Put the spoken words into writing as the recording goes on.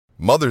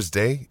Mother's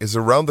Day is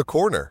around the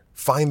corner.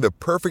 Find the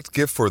perfect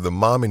gift for the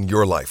mom in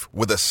your life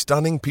with a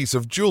stunning piece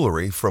of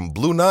jewelry from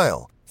Blue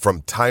Nile.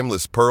 From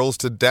timeless pearls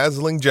to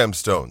dazzling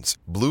gemstones,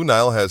 Blue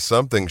Nile has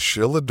something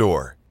she'll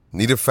adore.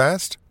 Need it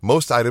fast?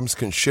 Most items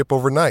can ship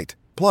overnight.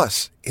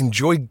 Plus,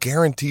 enjoy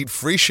guaranteed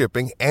free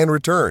shipping and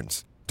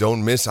returns.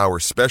 Don't miss our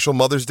special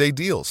Mother's Day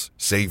deals.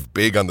 Save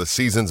big on the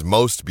season's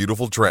most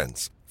beautiful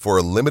trends. For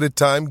a limited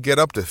time, get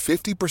up to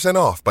 50%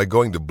 off by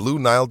going to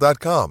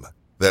BlueNile.com.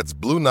 That's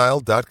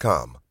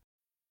BlueNile.com.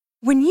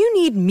 When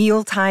you need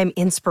mealtime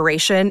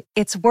inspiration,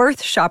 it's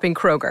worth shopping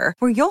Kroger,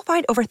 where you'll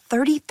find over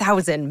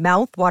 30,000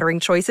 mouth-watering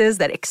choices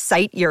that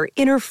excite your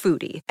inner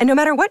foodie. And no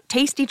matter what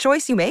tasty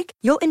choice you make,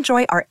 you'll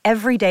enjoy our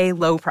everyday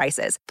low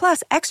prices,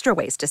 plus extra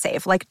ways to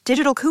save, like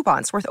digital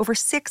coupons worth over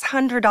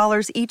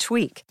 $600 each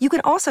week. You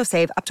can also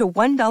save up to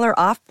 $1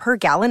 off per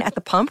gallon at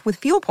the pump with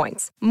fuel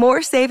points.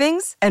 More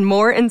savings and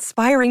more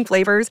inspiring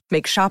flavors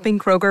make shopping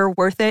Kroger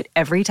worth it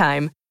every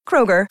time.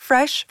 Kroger,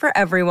 fresh for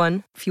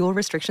everyone. Fuel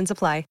restrictions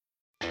apply.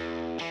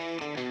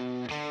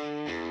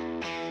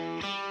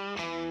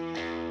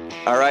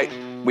 All right,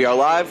 we are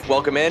live.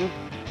 Welcome in.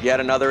 Yet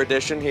another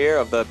edition here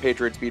of the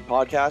Patriots Beat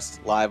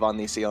podcast, live on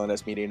the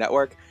CLNS Media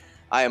Network.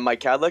 I am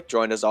Mike Kadlick,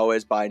 joined as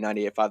always by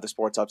 98.5 The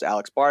Sports Hub's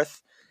Alex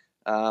Barth.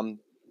 Me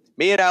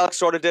and Alex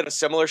sort of did a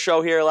similar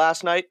show here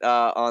last night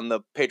on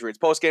the Patriots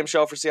postgame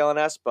show for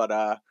CLNS,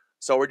 but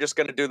so we're just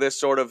going to do this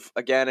sort of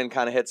again and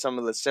kind of hit some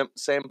of the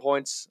same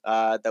points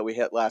that we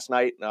hit last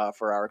night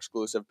for our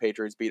exclusive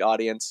Patriots Beat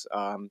audience.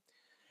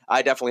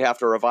 I definitely have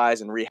to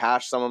revise and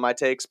rehash some of my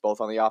takes, both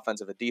on the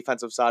offensive and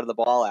defensive side of the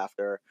ball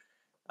after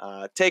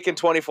taking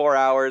 24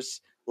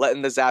 hours,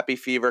 letting the Zappy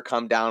fever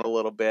come down a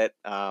little bit.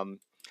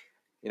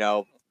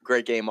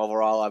 Great game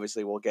overall.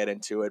 Obviously, we'll get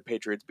into it.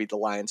 Patriots beat the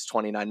Lions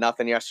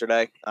 29-0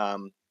 yesterday.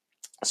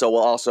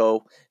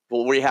 So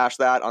we'll rehash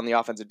that on the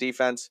offensive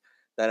defense.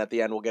 Then at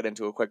the end, we'll get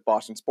into a quick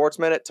Boston Sports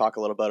Minute, talk a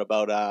little bit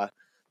about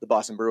the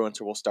Boston Bruins,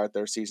 who will start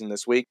their season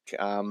this week.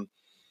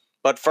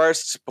 But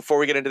first, before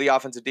we get into the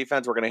offensive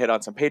defense, we're going to hit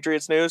on some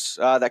Patriots news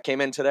that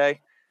came in today.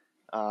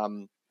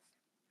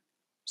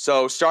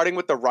 So starting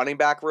with the running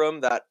back room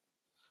that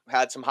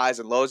had some highs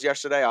and lows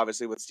yesterday,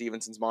 obviously with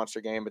Stevenson's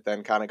monster game, but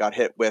then kind of got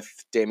hit with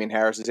Damian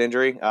Harris's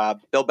injury.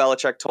 Bill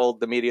Belichick told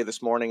the media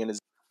this morning in his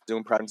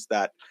Zoom presence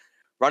that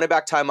running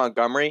back Ty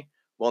Montgomery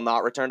will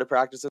not return to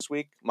practice this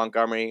week.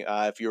 Montgomery,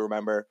 if you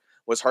remember,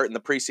 was hurt in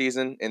the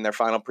preseason, in their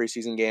final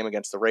preseason game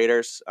against the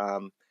Raiders.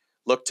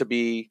 Looked to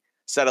be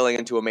settling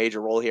into a major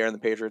role here in the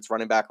Patriots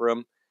running back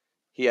room.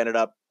 He ended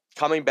up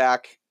coming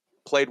back,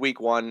 played week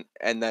 1,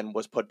 and then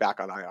was put back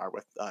on IR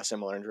with a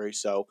similar injury.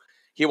 So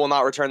he will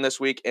not return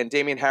this week. And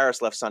Damian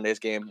Harris left Sunday's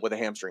game with a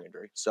hamstring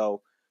injury.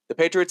 So the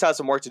Patriots have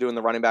some work to do in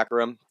the running back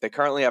room. They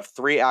currently have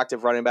 3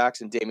 active running backs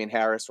in Damian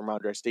Harris,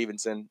 Ramondre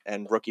Stevenson,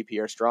 and rookie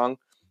Pierre Strong.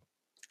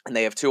 And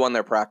they have 2 on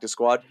their practice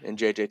squad in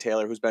J.J.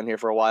 Taylor, who's been here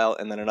for a while,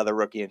 and then another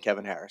rookie in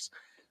Kevin Harris.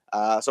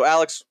 So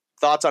Alex,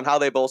 thoughts on how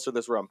they bolster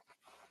this room?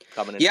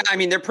 Yeah, I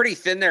mean, they're pretty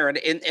thin there.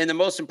 And the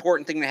most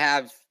important thing to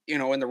have, in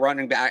the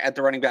running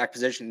back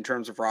position in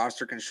terms of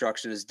roster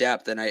construction is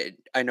depth. And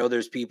I know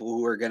there's people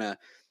who are going to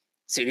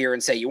sit here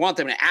and say, you want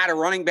them to add a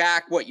running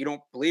back? What, you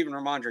don't believe in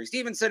Ramondre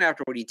Stevenson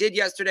after what he did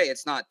yesterday?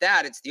 It's not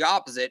that. It's the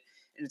opposite.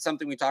 And it's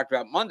something we talked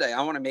about Monday.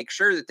 I want to make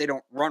sure that they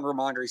don't run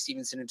Ramondre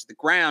Stevenson into the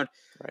ground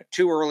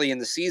too early in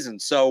the season.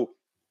 So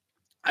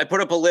I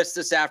put up a list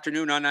this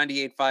afternoon on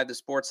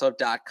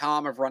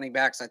 98.5thesportshub.com of running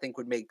backs I think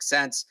would make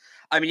sense.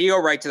 I mean, you go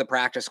right to the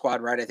practice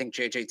squad, right? I think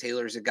J.J.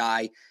 Taylor's a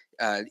guy,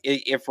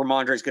 if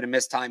Ramondre is going to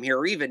miss time here,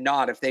 or even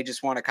not, if they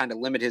just want to kind of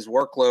limit his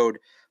workload,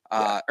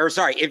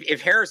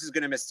 if Harris is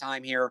going to miss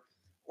time here,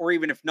 or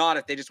even if not,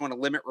 if they just want to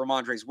limit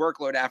Ramondre's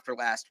workload after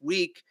last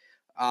week,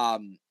 I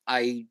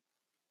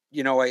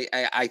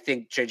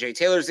think J.J.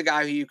 Taylor's a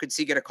guy who you could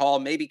see get a call,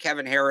 maybe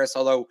Kevin Harris,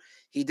 although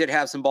he did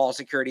have some ball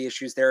security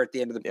issues there at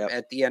the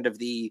end of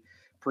the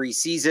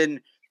preseason.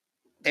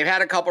 They've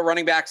had a couple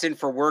running backs in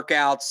for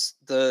workouts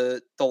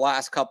the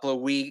last couple of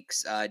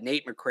weeks.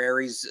 Nate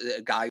McCrary's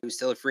a guy who's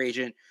still a free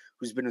agent,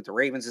 who's been with the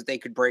Ravens that they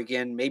could break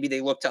in. Maybe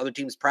they look to other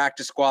teams'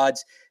 practice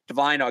squads.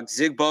 Divine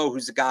Ogzigbo,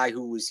 who's a guy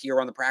who was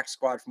here on the practice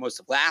squad for most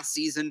of last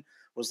season,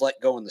 was let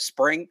go in the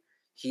spring.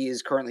 He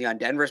is currently on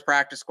Denver's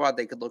practice squad.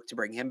 They could look to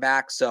bring him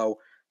back. So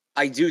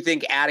I do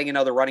think adding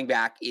another running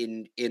back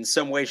in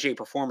some way, shape,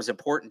 or form is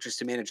important just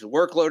to manage the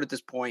workload at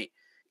this point.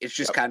 It's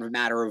just kind of a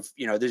matter of,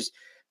 there's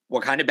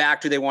what kind of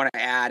back do they want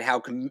to add?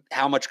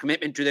 How much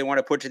commitment do they want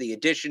to put to the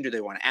addition? Do they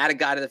want to add a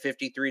guy to the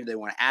 53? Do they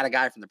want to add a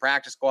guy from the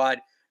practice squad?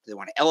 Do they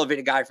want to elevate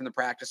a guy from the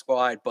practice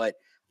squad? But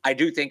I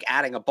do think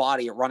adding a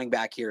body at running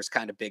back here is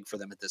kind of big for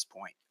them at this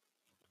point.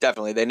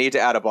 Definitely. They need to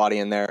add a body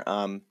in there.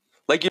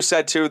 Like you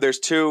said, too, there's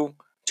two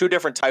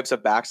different types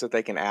of backs that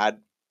they can add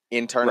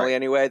internally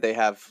anyway. They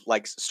have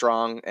like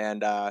Strong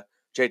and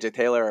J.J.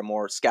 Taylor are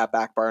more scat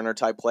back burner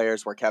type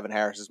players, where Kevin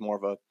Harris is more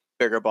of a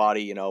bigger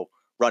body,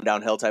 run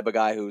downhill type of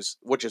guy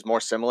which is more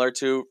similar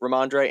to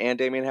Ramondre and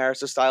Damian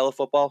Harris's style of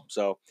football.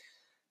 So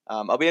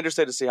I'll be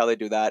interested to see how they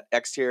do that.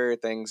 Exterior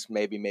things,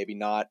 maybe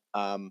not.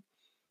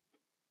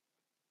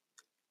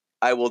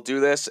 I will do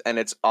this, and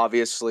it's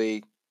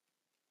obviously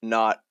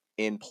not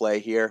in play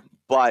here,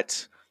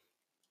 but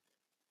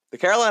the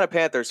Carolina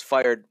Panthers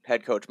fired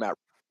head coach Matt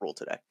Rule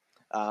today.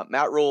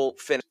 Matt Rule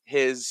finished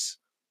his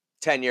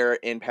tenure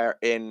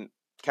in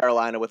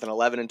Carolina with an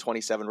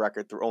 11-27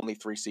 record through only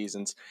 3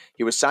 seasons.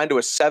 He was signed to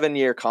a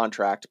 7-year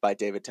contract by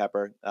David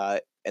Tepper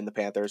and the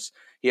Panthers.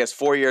 He has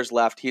 4 years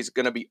left. He's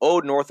going to be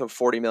owed north of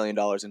 $40 million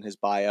in his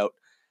buyout.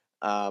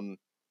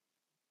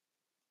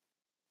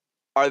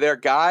 Are there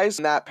guys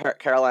in that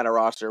Carolina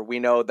roster? We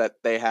know that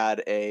they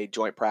had a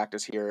joint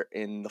practice here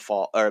in the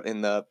fall, or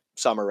in the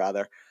summer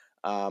rather.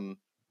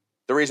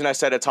 The reason I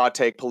said it's hot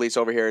take police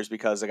over here is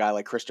because a guy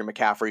like Christian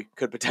McCaffrey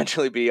could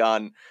potentially be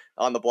on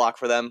the block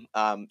for them.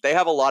 They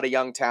have a lot of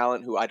young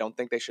talent who I don't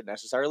think they should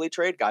necessarily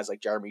trade. Guys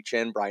like Jeremy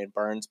Chin, Brian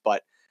Burns,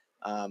 but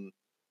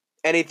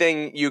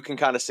anything you can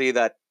kind of see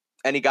that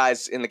any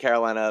guys in the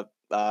Carolina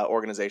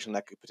organization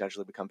that could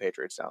potentially become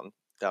Patriots down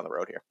the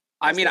road here.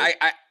 I mean,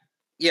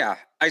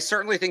 I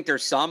certainly think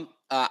there's some.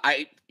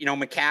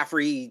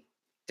 McCaffrey,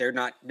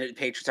 the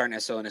Patriots aren't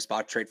necessarily in a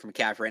spot to trade for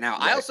McCaffrey right now.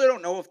 Right. I also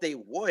don't know if they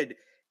would,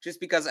 just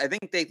because I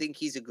think they think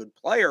he's a good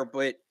player,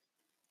 but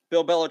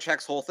Bill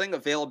Belichick's whole thing,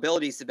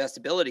 availability is the best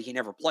ability. He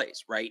never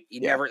plays, right?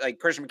 He never, like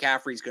Christian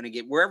McCaffrey's going to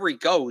get, wherever he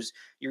goes,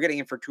 you're getting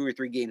him for 2 or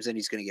 3 games, and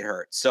he's going to get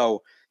hurt.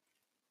 So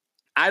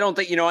I don't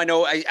think, I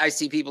know I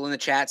see people in the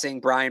chat saying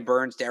Brian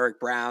Burns, Derek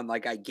Brown,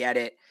 like I get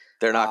it.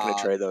 They're not going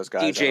to trade those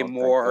guys. DJ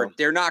Moore,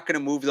 they're not going to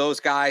move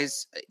those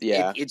guys.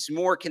 Yeah. It's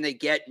more, can they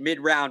get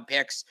mid-round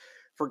picks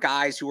for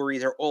guys who are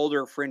either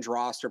older fringe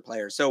roster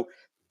players? So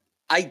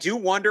I do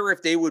wonder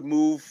if they would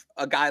move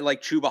a guy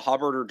like Chuba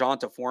Hubbard or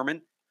Donta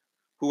Foreman,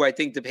 who I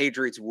think the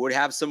Patriots would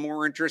have some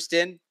more interest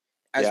in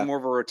as more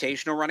of a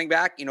rotational running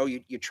back.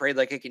 You trade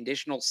like a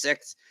conditional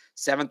 6th,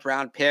 7th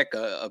round pick,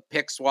 a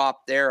pick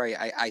swap there.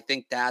 I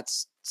think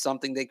that's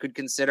something they could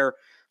consider.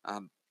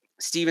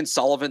 Steven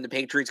Sullivan, the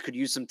Patriots could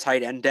use some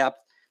tight end depth.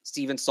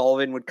 Steven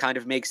Sullivan would kind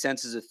of make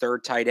sense as a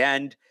 3rd tight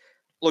end.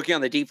 Looking on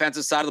the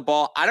defensive side of the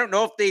ball, I don't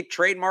know if they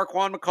trade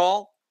Marquand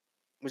McCall.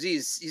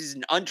 He's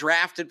an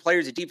undrafted player.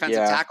 He's a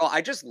defensive tackle.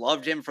 I just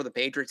loved him for the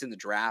Patriots in the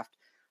draft.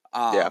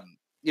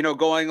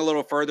 Going a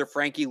little further,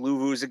 Frankie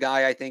Louvu is a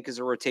guy I think is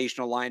a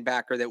rotational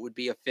linebacker that would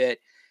be a fit.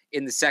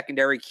 In the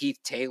secondary, Keith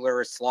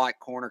Taylor, a slot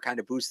corner, kind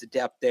of boosts the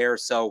depth there.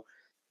 So,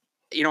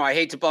 I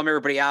hate to bum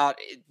everybody out.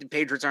 The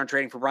Patriots aren't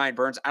trading for Brian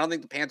Burns. I don't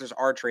think the Panthers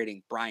are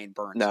trading Brian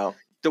Burns. No.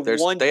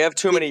 They have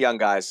too many young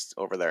guys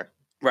over there.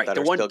 Right.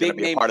 The one big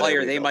name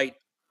player they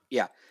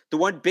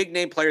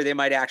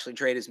might actually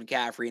trade is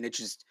McCaffrey, and it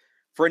just,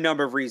 for a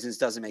number of reasons,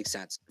 doesn't make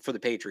sense for the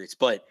Patriots.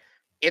 But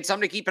it's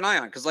something to keep an eye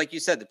on because, like you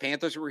said, the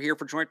Panthers were here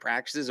for joint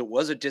practices. It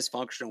was a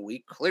dysfunctional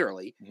week,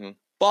 clearly. Mm-hmm.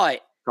 But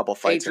a couple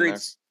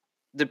fights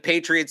the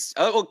Patriots,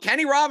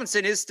 Kenny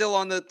Robinson is still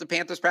on the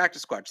Panthers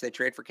practice squad. Should they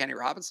trade for Kenny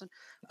Robinson?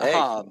 Hey,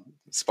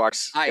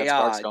 Sparks going.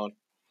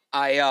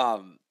 They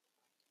have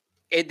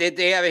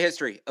a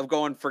history of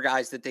going for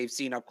guys that they've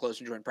seen up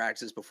close in joint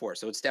practices before.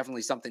 So it's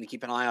definitely something to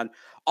keep an eye on.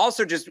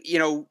 Also, just,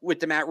 with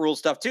the Matt Rule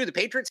stuff too, the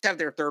Patriots have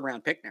their 3rd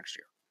round pick next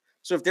year.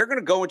 So if they're going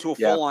to go into a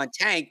full-on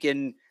tank,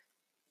 and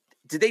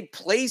did they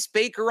place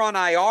Baker on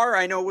IR?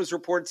 I know it was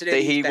reported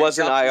today. He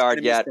wasn't IR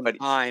yet, but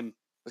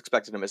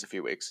expected to miss a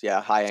few weeks. Yeah,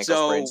 high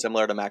ankle sprain,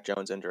 similar to Mac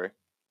Jones' injury.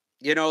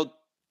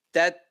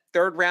 That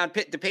 3rd round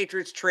pick, the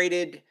Patriots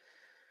traded,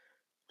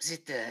 was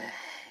it the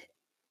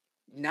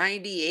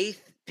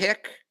 98th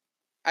pick,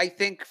 I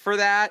think, for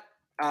that?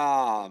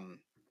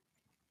 I'm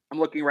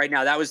looking right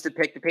now. That was the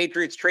pick. The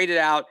Patriots traded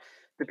out.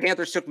 The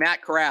Panthers took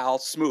Matt Corral,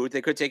 smooth.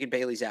 They could have taken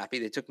Bailey Zappi.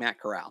 They took Matt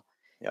Corral.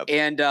 Yep.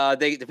 And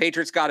the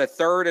Patriots got a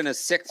 3rd and a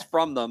 6th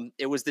from them.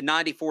 It was the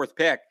 94th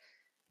pick.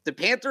 The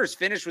Panthers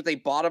finished with a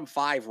bottom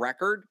 5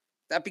 record.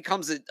 That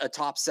becomes a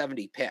top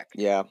 70 pick.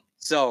 Yeah.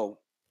 So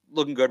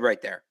looking good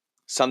right there.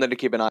 Something to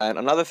keep an eye on.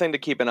 Another thing to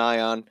keep an eye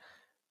on,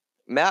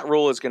 Matt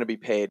Rule is going to be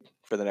paid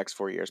for the next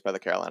 4 years by the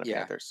Carolina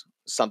Panthers.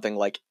 Something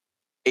like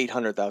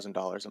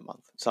 $800,000 a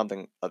month.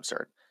 Something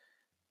absurd.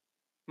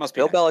 Must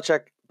be Bill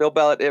Belichick,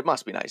 it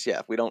must be nice.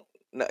 Yeah, we don't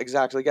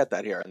exactly get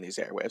that here in these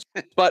airwaves.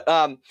 But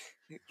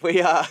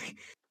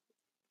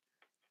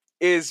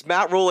is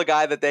Matt Rule a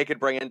guy that they could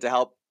bring in to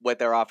help with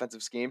their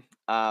offensive scheme?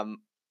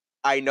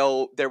 I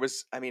know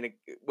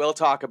we'll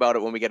talk about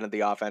it when we get into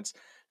the offense.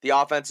 The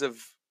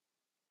offensive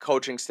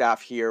coaching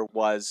staff here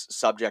was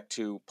subject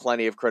to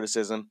plenty of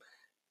criticism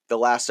the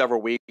last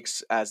several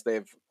weeks as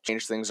they've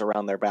changed things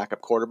around their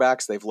backup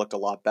quarterbacks. They've looked a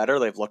lot better.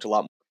 They've looked a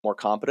lot more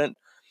competent.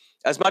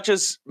 As much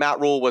as Matt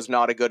Rule was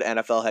not a good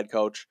NFL head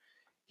coach,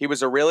 he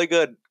was a really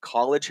good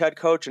college head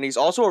coach, and he's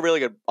also a really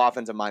good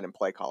offensive mind and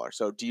play caller.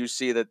 So do you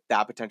see that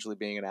potentially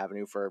being an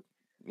avenue for,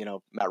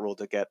 Matt Rule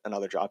to get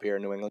another job here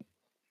in New England?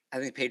 I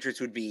think Patriots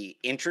would be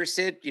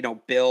interested.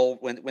 Bill,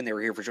 when they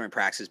were here for joint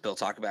practice, Bill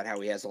talked about how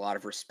he has a lot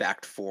of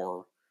respect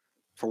for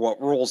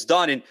what Rule's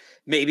done. And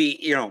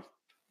maybe,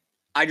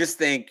 I just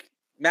think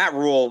Matt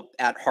Rule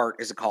at heart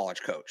is a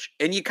college coach.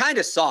 And you kind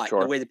of saw it in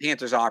the way the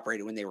Panthers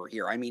operated when they were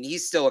here. I mean,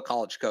 he's still a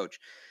college coach.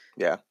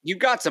 Yeah. You've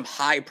got some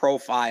high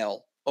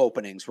profile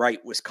openings, right?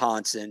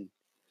 Wisconsin,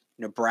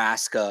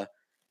 Nebraska.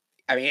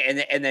 I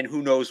mean, and then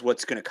who knows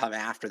what's going to come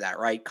after that,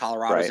 right?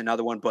 Colorado's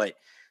another one, but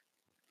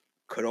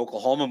could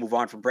Oklahoma move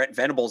on from Brent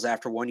Venables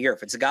after 1 year?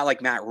 If it's a guy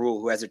like Matt Rule,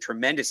 who has a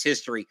tremendous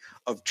history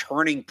of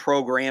turning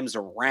programs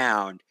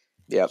around,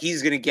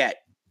 he's going to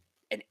get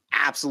an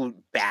absolute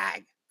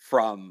bag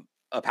from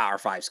a Power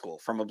 5 school,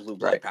 from a blue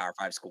blood Power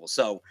 5 school.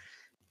 So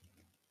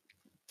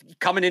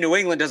coming to New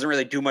England doesn't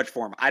really do much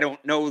for him. I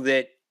don't know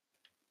that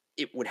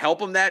it would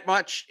help him that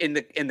much in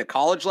the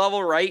college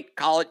level, right?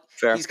 College,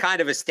 he's kind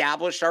of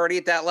established already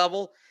at that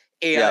level.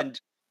 And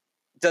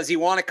does he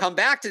want to come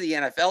back to the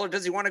NFL, or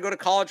does he want to go to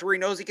college where he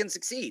knows he can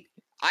succeed?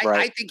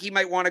 I think he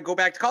might want to go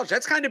back to college.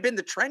 That's kind of been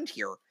the trend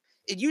here.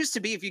 It used to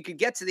be if you could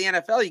get to the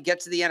NFL, you get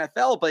to the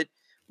NFL, but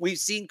we've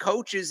seen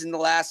coaches in the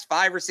last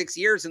 5 or 6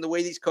 years, and the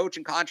way these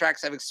coaching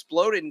contracts have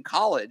exploded in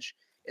college,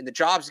 and the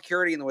job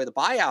security and the way the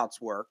buyouts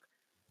work,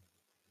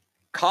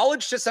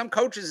 college to some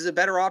coaches is a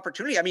better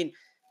opportunity. I mean,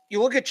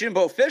 you look at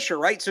Jimbo Fisher,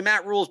 right? So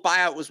Matt Rule's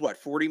buyout was what,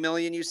 40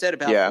 million, you said?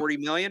 About 40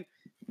 million?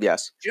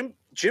 Yes.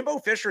 Jimbo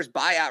Fisher's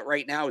buyout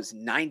right now is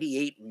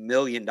 $98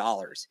 million.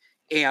 And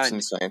that's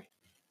insane.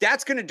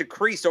 That's going to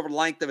decrease over the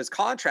length of his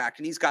contract,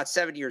 and he's got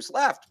 7 years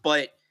left,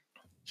 but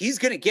he's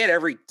going to get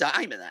every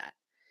dime of that.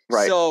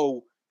 Right.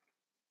 So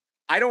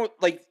I don't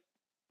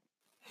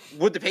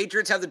would the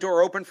Patriots have the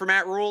door open for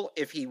Matt Rule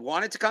if he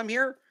wanted to come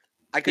here?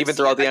 I could even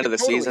throughout the end of the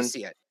season.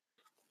 See it.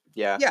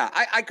 Yeah. Yeah,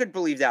 I could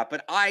believe that,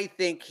 but I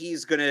think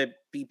he's going to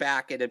be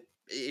back at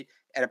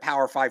a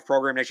Power 5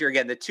 program next year.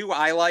 Again, the two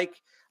I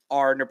like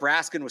are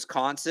Nebraska and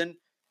Wisconsin.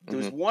 There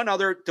was one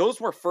other; those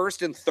were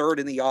first and third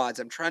in the odds.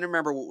 I'm trying to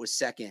remember what was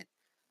second,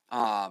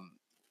 and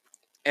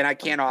I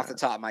can't off the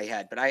top of my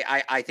head. But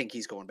I think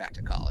he's going back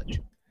to college.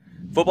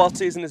 Football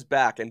season is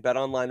back, and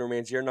BetOnline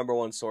remains your number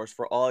one source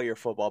for all your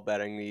football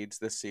betting needs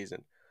this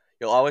season.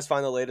 You'll always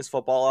find the latest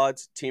football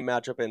odds, team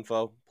matchup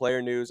info,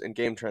 player news, and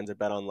game trends at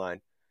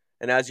BetOnline.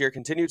 And as your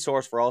continued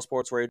source for all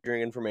sports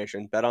wagering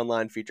information,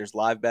 BetOnline features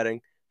live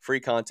betting, free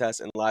contests,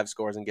 and live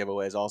scores and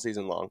giveaways all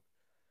season long.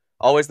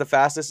 Always the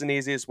fastest and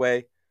easiest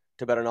way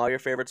to bet on all your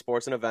favorite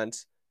sports and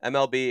events: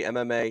 MLB,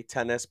 MMA,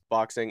 tennis,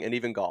 boxing, and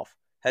even golf.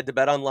 Head to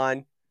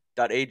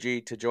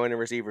betonline.ag to join and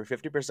receive your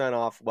 50%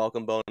 off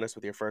welcome bonus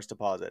with your first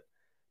deposit.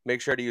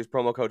 Make sure to use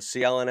promo code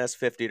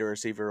CLNS50 to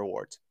receive your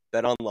rewards.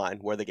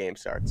 BetOnline, where the game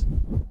starts.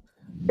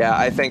 Yeah,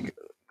 I think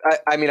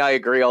I mean, I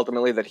agree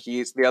ultimately that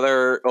the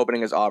other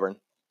opening is Auburn.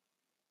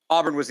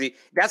 Auburn was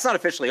that's not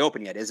officially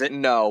open yet, is it?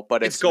 No,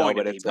 but it's going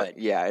to be.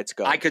 It's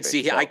going.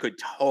 I could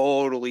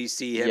totally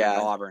see him at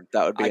Auburn.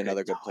 That would be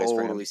another good place for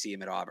him. Totally see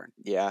him at Auburn.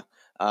 Yeah.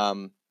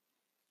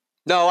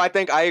 No, I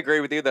think I agree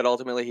with you that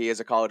ultimately he is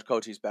a college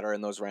coach. He's better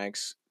in those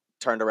ranks.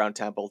 Turned around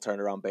Temple, turned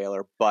around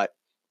Baylor, but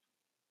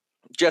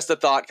just a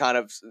thought, kind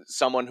of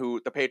someone who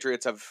the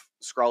Patriots have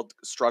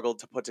struggled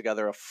to put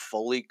together a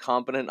fully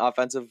competent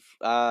offensive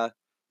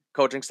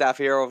coaching staff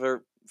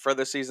here for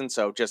this season.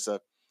 So just I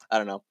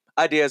don't know,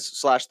 ideas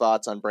 /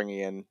 thoughts on bringing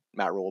in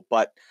Matt Rule.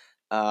 But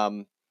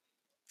Matt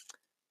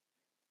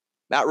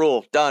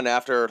Rule done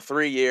after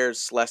 3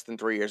 years, less than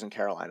 3 years in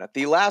Carolina.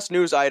 The last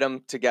news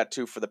item to get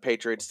to for the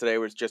Patriots today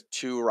was just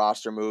 2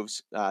 roster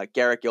moves.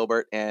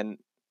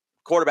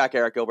 Quarterback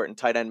Garrett Gilbert and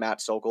tight end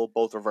Matt Sokol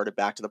both reverted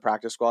back to the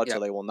practice squad,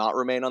 so they will not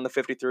remain on the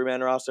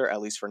 53-man roster,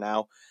 at least for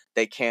now.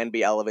 They can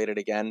be elevated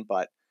again,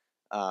 but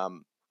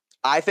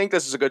I think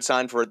this is a good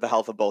sign for the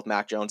health of both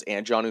Mac Jones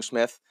and Jonnu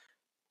Smith.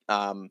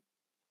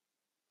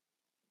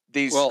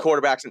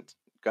 Quarterbacks,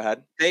 go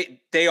ahead.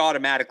 They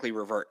automatically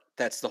revert.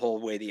 That's the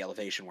whole way the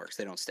elevation works.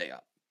 They don't stay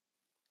up.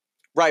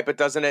 Right, but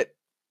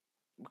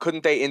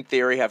couldn't they in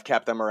theory have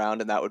kept them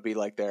around, and that would be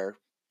like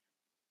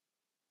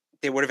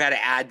they would have had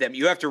to add them.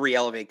 You have to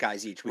re-elevate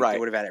guys each week. Right. They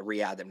would have had to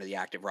re-add them to the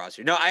active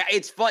roster. No,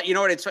 it's fun. You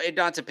know what? It's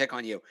not to pick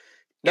on you.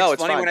 It's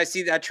funny when I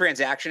see that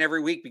transaction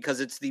every week because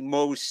it's the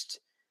most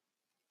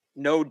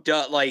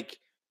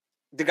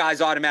the guys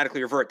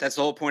automatically revert. That's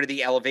the whole point of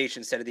the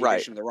elevation instead of the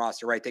addition of the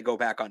roster, right? They go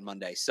back on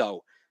Monday.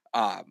 So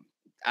I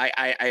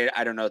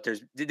don't know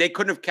if they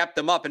couldn't have kept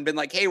them up and been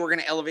like, hey, we're going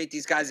to elevate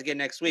these guys again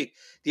next week.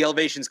 The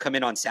elevations come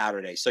in on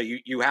Saturday. So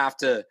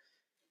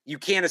you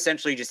can't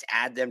essentially just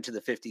add them to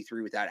the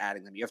 53 without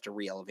adding them. You have to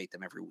re-elevate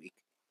them every week.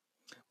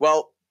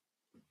 Well,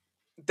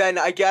 then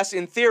I guess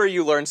in theory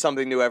you learn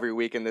something new every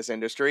week in this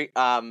industry.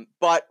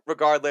 But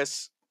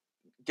regardless,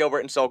 Gilbert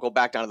and Sokol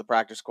back down to the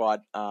practice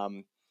squad.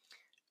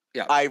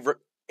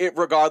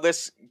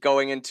 Regardless,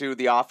 going into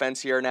the offense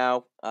here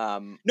now.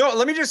 No,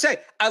 let me just say,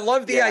 I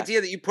love the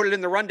idea that you put it in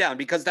the rundown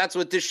because that's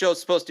what this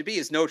show's supposed to be: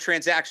 is no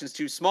transactions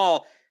too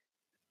small.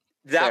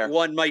 That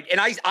one might, and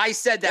I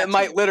said that. It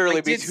might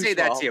literally be too small. I did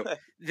say that too.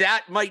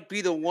 That might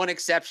be the one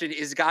exception.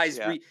 Is guys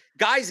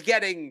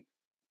getting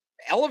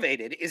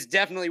elevated is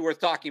definitely worth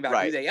talking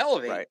about. Who they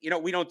elevate? Right. You know,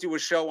 we don't do a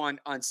show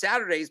on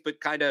Saturdays, but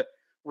kind of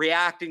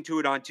reacting to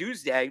it on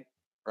Tuesday.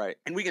 Right.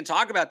 And we can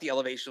talk about the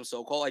elevation of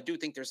Sokol. I do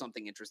think there's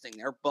something interesting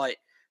there, but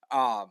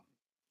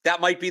that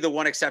might be the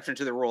one exception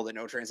to the rule that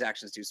no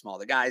transactions too small.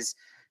 The guys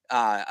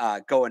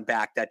going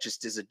back, that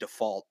just is a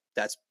default.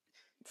 That's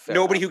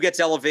nobody who gets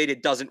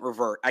elevated doesn't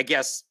revert. I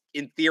guess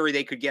in theory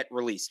they could get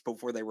released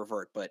before they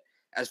revert, but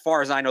As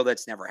far as I know,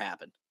 that's never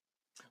happened.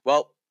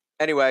 Well,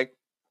 anyway,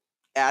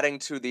 adding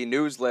to the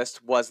news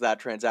list was that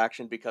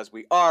transaction, because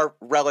we are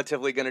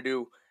relatively going to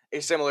do a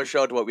similar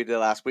show to what we did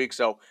last week.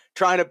 So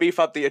trying to beef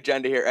up the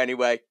agenda here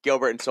anyway.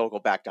 Gilbert and Sokol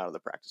back down to the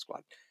practice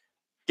squad.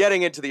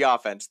 Getting into the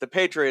offense, the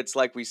Patriots,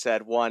 like we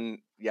said, won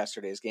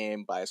yesterday's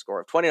game by a score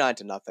of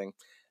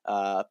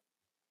 29-0.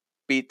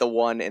 Beat the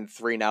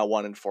 1-3, now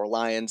 1-4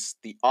 Lions.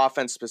 The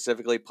offense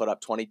specifically put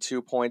up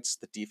 22 points.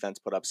 The defense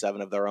put up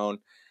 7 of their own.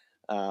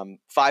 5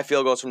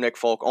 field goals from Nick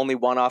Folk, only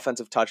 1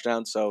 offensive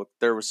touchdown. So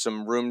there's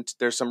some room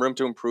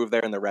to improve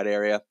there in the red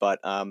area. But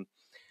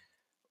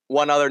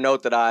one other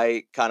note that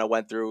I kind of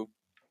went through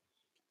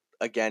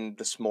again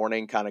this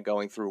morning, kind of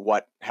going through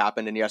what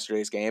happened in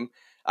yesterday's game.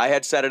 I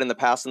had said it in the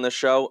past in this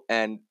show,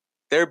 and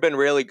they've been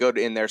really good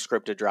in their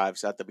scripted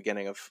drives at the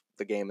beginning of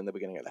the game and the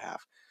beginning of the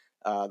half.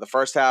 The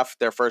first half,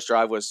 their first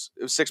drive was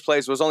 6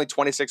 plays. It was only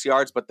 26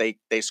 yards, but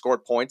they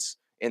scored points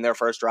in their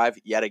first drive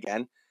yet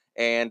again.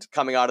 And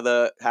coming out of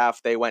the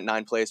half, they went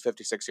 9 plays,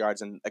 56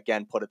 yards, and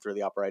again put it through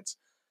the uprights.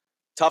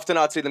 Tough to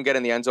not see them get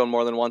in the end zone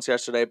more than once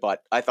yesterday, but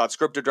I thought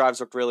scripted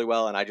drives looked really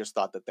well, and I just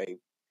thought that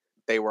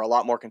they were a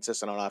lot more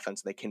consistent on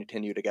offense, and they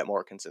continue to get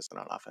more consistent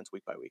on offense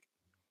week by week.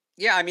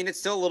 Yeah, I mean, it's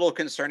still a little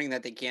concerning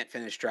that they can't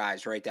finish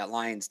drives, right? That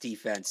Lions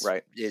defense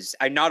Right.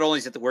 not only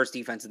is it the worst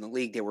defense in the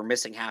league, they were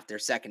missing half their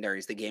secondary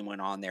as the game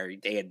went on there.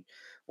 They had,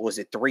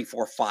 3,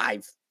 4,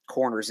 5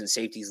 corners and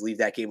safeties leave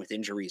that game with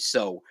injuries.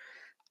 So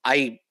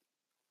it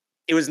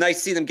was nice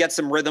to see them get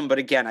some rhythm. But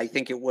again, I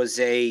think it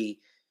was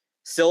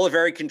still a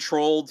very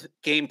controlled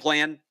game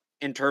plan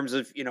in terms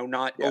of,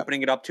 not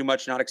opening it up too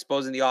much, not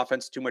exposing the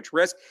offense to too much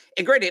risk.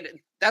 And granted,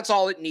 that's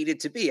all it needed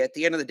to be. At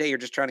the end of the day, you're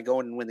just trying to go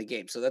in and win the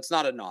game. So that's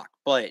not a knock,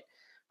 but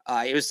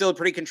it was still a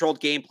pretty controlled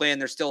game plan.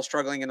 They're still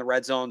struggling in the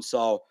red zone.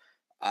 So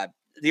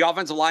the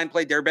offensive line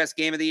played their best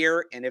game of the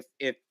year. And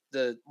if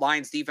the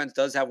Lions defense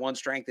does have one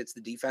strength, it's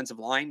the defensive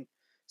line.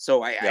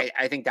 So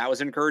I think that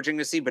was encouraging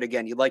to see. But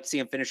again, you'd like to see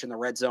them finish in the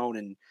red zone.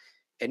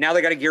 And now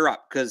they got to gear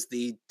up because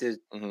the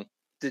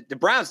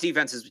Browns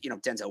defense is,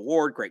 Denzel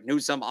Ward, Greg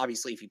Newsome,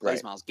 obviously if he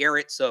plays Myles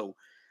Garrett. So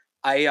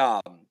I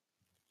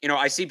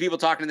see people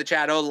talking in the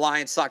chat, oh, the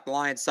Lions suck.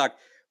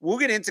 We'll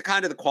get into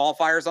kind of the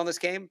qualifiers on this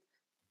game.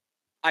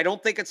 I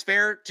don't think it's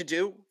fair to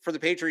do for the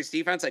Patriots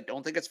defense. I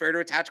don't think it's fair to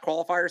attach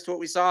qualifiers to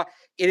what we saw.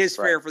 It is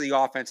fair for the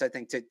offense, I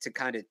think, to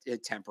kind of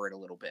temper it a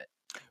little bit.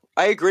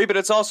 I agree, but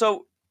it's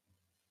also,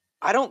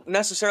 I don't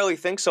necessarily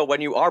think so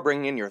when you are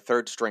bringing in your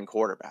third string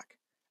quarterback,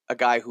 a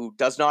guy who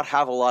does not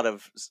have a lot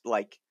of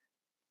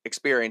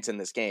experience in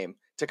this game,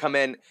 to come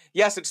in.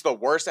 Yes, it's the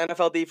worst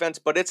NFL defense,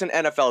 but it's an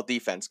NFL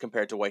defense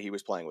compared to what he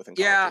was playing with in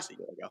college a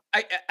year ago.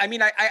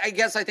 I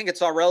guess I think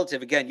it's all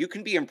relative. Again, you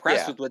can be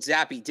impressed with what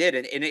Zappe did.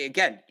 And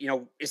again,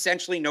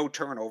 essentially no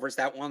turnovers.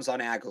 That one's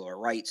on Aguilar,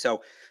 right?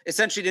 So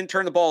essentially didn't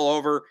turn the ball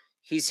over.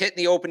 He's hitting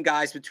the open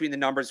guys between the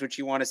numbers, which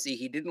you want to see.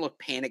 He didn't look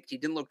panicked. He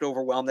didn't look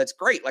overwhelmed. That's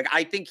great.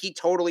 I think he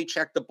totally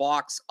checked the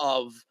box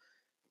of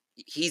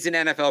he's an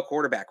NFL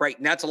quarterback, right?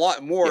 And that's a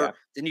lot more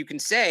than you can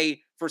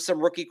say for some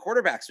rookie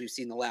quarterbacks we've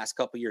seen the last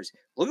couple of years.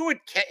 Look at what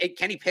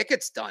Kenny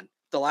Pickett's done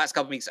the last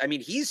couple of weeks. I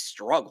mean, he's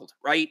struggled,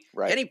 right?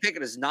 Kenny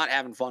Pickett is not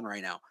having fun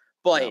right now.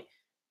 But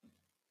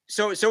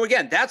so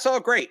again, that's all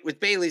great with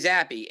Bailey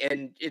Zappe.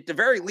 And at the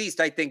very least,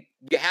 I think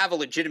you have a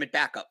legitimate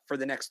backup for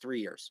the next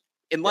 3 years.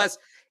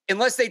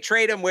 Unless they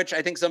trade him, which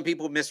I think some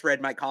people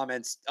misread my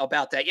comments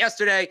about that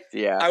yesterday.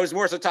 Yeah. I was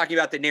more so talking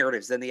about the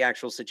narratives than the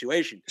actual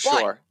situation.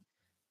 Sure.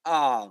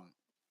 But,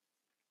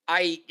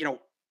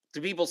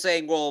 to people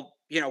saying, well,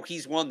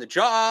 he's won the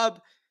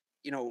job,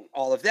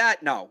 all of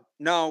that. No,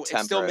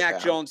 it's still Mac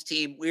Jones'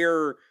 team.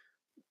 We're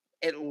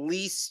at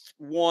least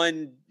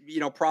one,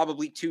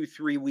 probably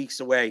 2-3 weeks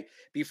away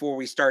before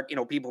we start,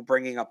 people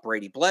bringing up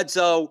Brady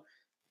Bledsoe.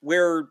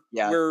 We're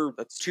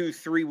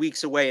 2-3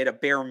 weeks away at a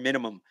bare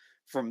minimum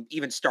from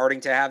even starting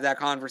to have that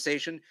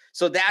conversation.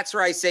 So that's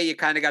where I say you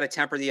kind of got to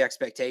temper the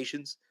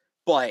expectations,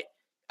 but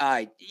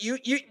you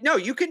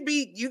can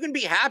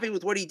be happy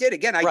with what he did.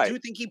 Again, I do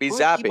think he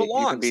proved he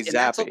belongs. You can be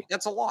Zappe.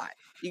 That's a lot.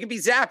 You can be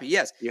Zappe.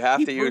 Yes. You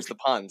have to use the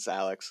puns,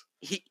 Alex.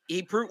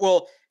 He proved,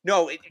 well,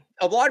 no,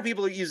 a lot of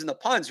people are using the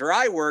puns. Where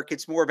I work,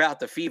 it's more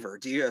about the fever.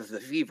 Do you have the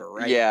fever,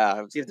 right? Yeah.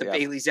 Do you have the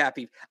Bailey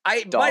Zappe?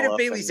 I might have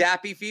Bailey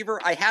Zappe fever.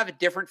 I have a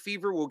different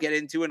fever we'll get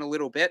into in a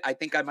little bit. I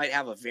think I might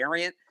have a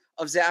variant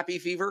of Zappe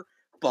fever,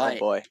 but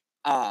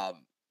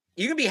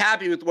you can be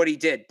happy with what he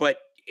did, but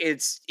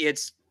it's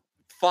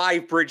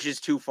 5 bridges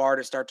too far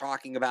to start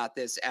talking about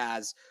this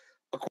as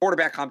a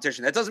quarterback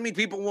competition. That doesn't mean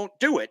people won't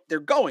do it. They're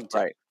going to.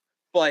 Right.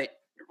 But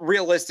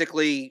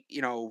realistically,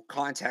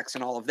 context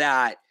and all of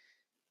that,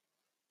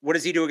 what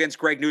does he do against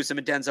Greg Newsome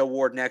and Denzel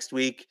Ward next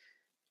week?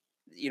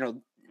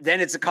 Then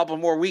it's a couple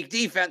more weak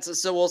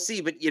defenses, so we'll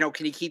see. But,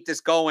 can he keep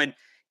this going? Right.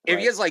 If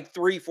he has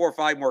 3, 4,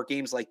 5 more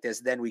games like this,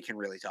 then we can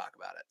really talk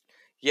about it.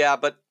 Yeah,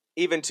 but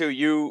even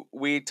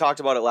we talked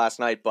about it last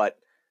night, but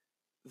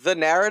the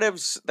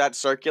narratives that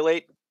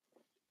circulate,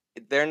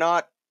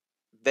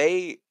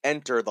 they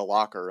enter the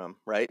locker room,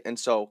 right? And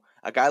so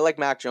a guy like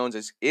Mac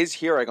Jones is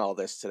hearing all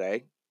this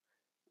today,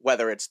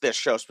 whether it's this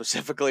show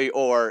specifically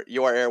or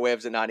your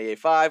airwaves at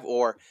 98.5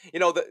 or,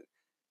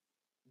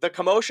 the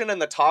commotion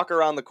and the talk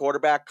around the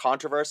quarterback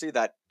controversy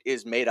that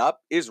is made up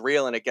is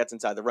real and it gets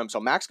inside the room. So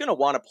Mac's going to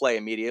want to play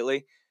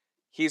immediately.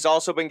 He's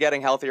also been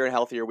getting healthier and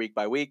healthier week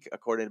by week,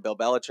 according to Bill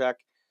Belichick.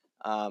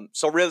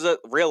 So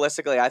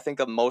realistically, I think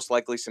the most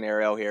likely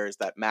scenario here is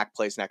that Mac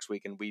plays next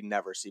week and we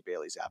never see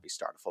Bailey Zappi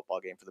start a football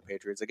game for the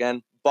Patriots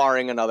again,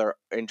 barring another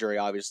injury,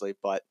 obviously.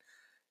 But,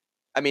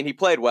 I mean, he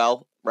played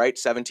well, right?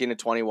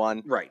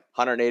 17-21, right?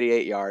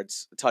 188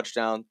 yards, a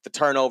touchdown, the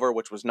turnover,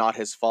 which was not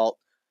his fault.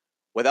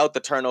 Without the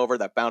turnover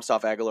that bounced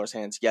off Aguilar's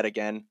hands yet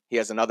again, he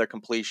has another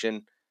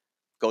completion,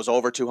 goes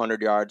over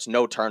 200 yards,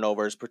 no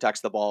turnovers, protects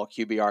the ball,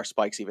 QBR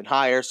spikes even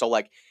higher. So,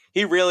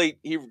 he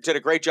did a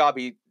great job.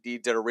 He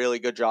did a really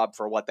good job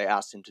for what they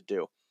asked him to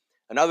do.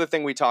 Another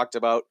thing we talked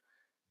about,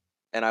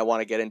 and I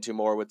want to get into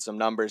more with some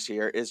numbers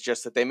here, is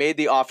just that they made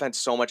the offense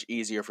so much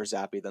easier for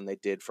Zappi than they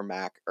did for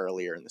Mac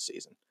earlier in the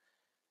season.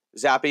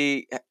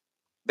 Zappi,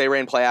 they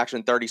ran play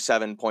action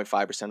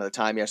 37.5% of the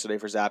time yesterday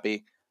for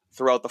Zappi.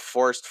 Throughout the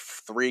first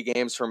 3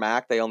 games for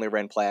Mac, they only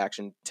ran play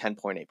action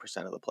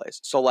 10.8% of the plays.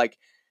 So,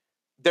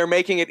 they're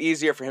making it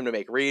easier for him to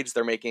make reads.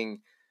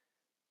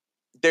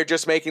 They're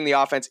just making the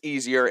offense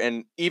easier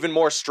and even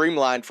more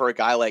streamlined for a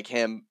guy like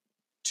him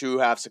to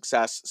have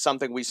success.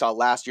 Something we saw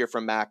last year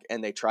from Mac,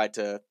 and they tried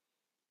to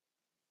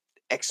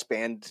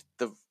expand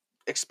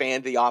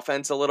the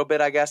offense a little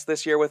bit, I guess,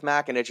 this year with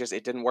Mac, and it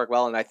didn't work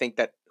well. And I think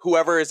that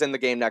whoever is in the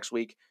game next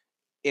week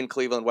in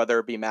Cleveland, whether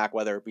it be Mac,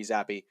 whether it be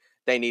Zappi,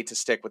 they need to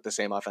stick with the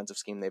same offensive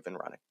scheme they've been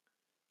running.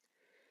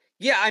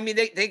 Yeah, I mean,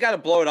 they got to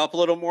blow it up a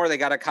little more. They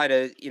got to kind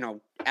of,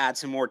 add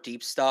some more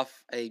deep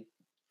stuff.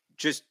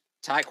 Just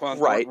Tyquan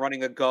Thornton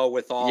running a go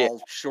with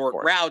all short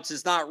routes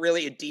is not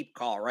really a deep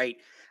call, right?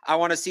 I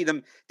want to see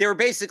them. They're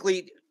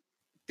basically,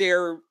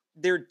 their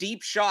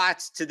deep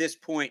shots to this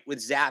point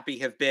with Zappi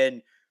have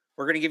been,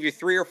 we're going to give you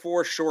 3 or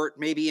 4 short,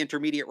 maybe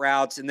intermediate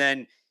routes, and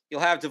then you'll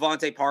have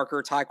Devontae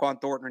Parker, Tyquan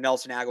Thornton, or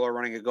Nelson Aguilar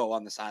running a go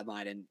on the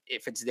sideline. And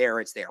if it's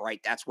there, it's there,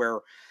 right? That's where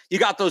you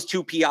got those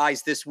 2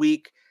 PIs this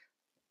week.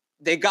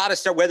 They got to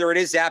start, whether it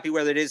is Zappi,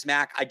 whether it is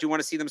Mac, I do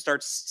want to see them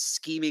start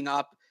scheming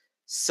up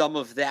some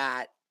of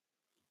that,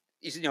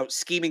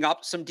 scheming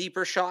up some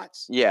deeper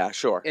shots. Yeah,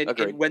 sure.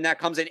 And when that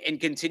comes in and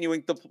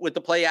continuing with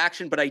the play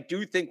action. But I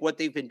do think what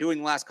they've been doing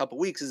the last couple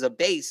of weeks as a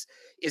base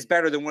is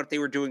better than what they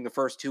were doing the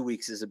first 2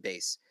 weeks as a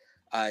base.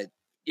 I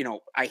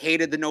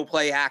hated the no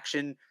play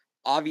action.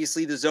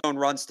 Obviously, the zone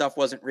run stuff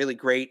wasn't really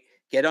great.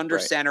 Get under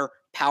center,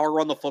 power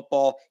run the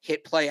football,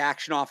 hit play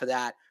action off of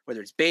that,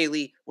 whether it's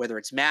Bailey, whether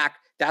it's Mac.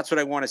 That's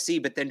what I want to see,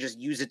 but then just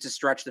use it to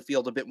stretch the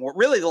field a bit more.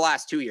 Really, the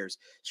last 2 years.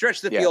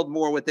 Stretch the field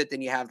more with it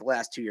than you have the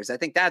last 2 years. I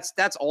think that's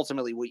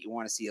ultimately what you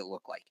want to see it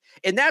look like.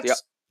 And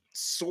that's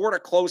sort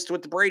of close to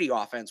what the Brady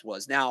offense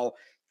was. Now,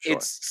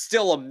 it's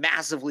still a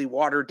massively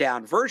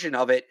watered-down version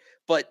of it,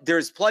 but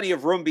there's plenty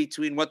of room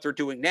between what they're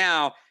doing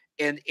now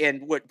and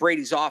what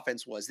Brady's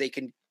offense was. They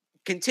can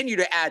continue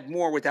to add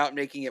more without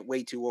making it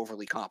way too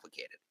overly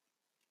complicated.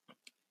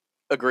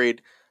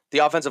 Agreed. The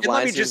offensive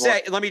line.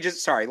 Let me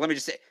just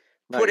say,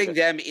 putting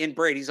them in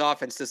Brady's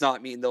offense does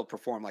not mean they'll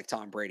perform like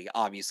Tom Brady.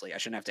 Obviously, I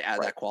shouldn't have to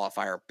add that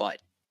qualifier, but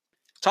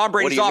Tom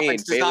Brady's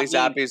offense does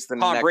not mean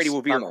Tom Brady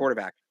will be your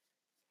quarterback.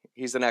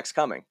 He's the next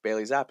coming,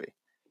 Bailey Zappi.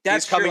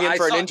 He's coming in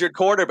for an injured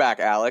quarterback,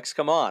 Alex.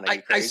 Come on.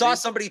 I saw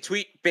somebody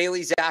tweet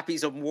Bailey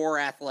Zappi's a more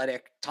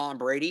athletic Tom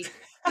Brady,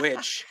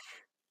 which,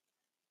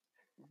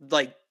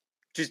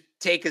 just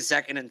take a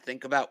second and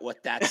think about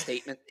what that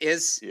statement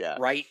is,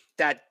 right?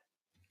 That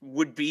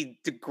would be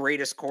the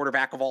greatest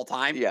quarterback of all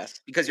time.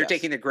 Yes. Because you're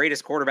taking the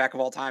greatest quarterback of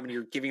all time and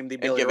you're giving him the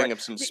ability and giving him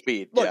some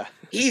speed. Look,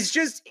 he's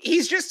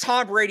just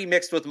Tom Brady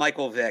mixed with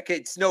Michael Vick.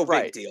 It's no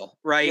big deal,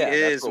 right? Yeah, it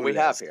is what we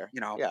have here.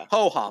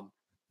 Ho-hum.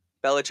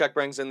 Belichick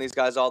brings in these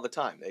guys all the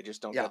time. They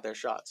just don't get their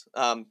shots.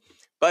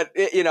 But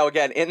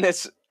again, in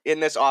this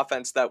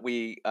offense that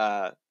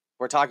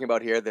we're talking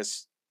about here,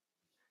 this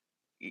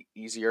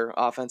easier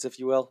offense, if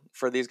you will,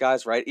 for these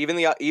guys, right? Even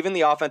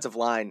the offensive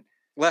line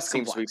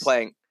seems to be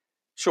playing.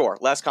 Sure,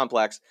 less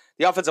complex.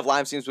 The offensive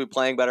line seems to be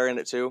playing better in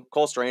it too.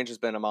 Cole Strange has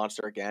been a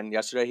monster again.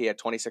 Yesterday he had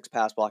 26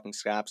 pass blocking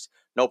snaps,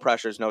 no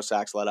pressures, no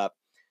sacks let up.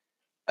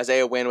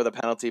 Isaiah Wynn with a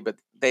penalty, but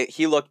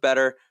he looked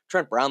better.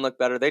 Trent Brown looked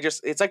better.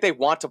 It's like they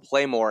want to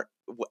play more.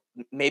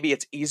 Maybe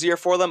it's easier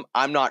for them.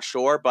 I'm not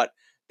sure, but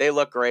they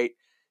look great.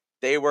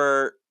 They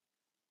were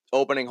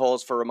opening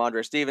holes for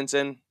Ramondre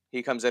Stevenson.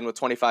 He comes in with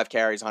 25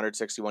 carries,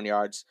 161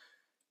 yards,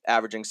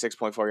 averaging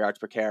 6.4 yards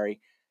per carry.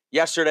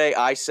 Yesterday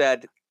I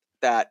said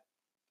that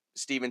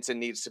Stevenson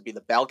needs to be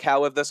the bell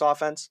cow of this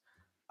offense.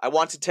 I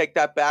want to take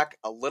that back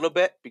a little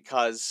bit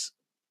because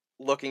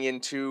looking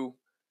into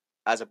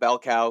as a bell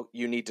cow,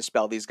 you need to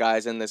spell these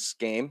guys in this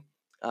game.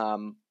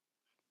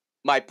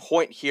 My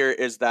point here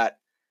is that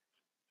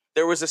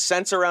there was a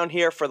sense around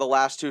here for the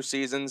last 2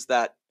 seasons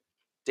that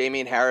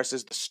Damian Harris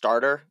is the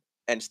starter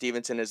and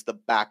Stevenson is the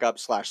backup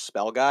 /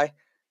 spell guy.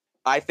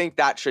 I think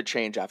that should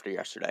change after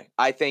yesterday.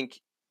 I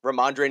think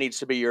Ramondre needs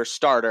to be your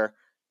starter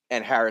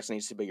and Harris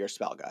needs to be your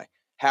spell guy.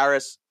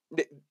 Harris,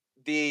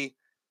 the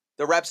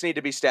The reps need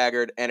to be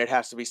staggered, and it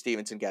has to be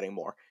Stevenson getting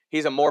more.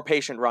 He's a more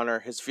patient runner.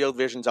 His field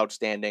vision's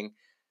outstanding.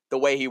 The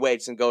way he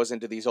waits and goes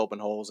into these open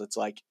holes, it's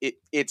like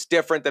it's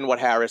different than what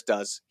Harris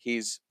does.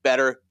 He's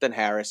better than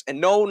Harris.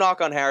 And no knock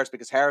on Harris,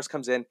 because Harris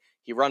comes in,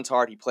 he runs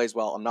hard, he plays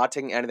well. I'm not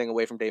taking anything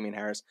away from Damian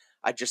Harris.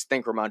 I just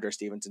think Ramondre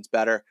Stevenson's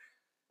better.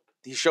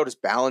 He showed his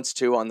balance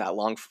too on that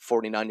long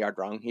 49-yard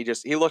run. He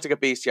looked like a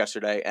beast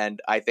yesterday,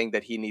 and I think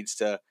that he needs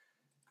to.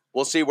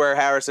 We'll see where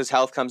Harris's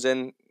health comes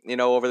in,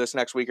 over this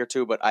next week or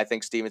two. But I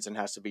think Stevenson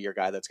has to be your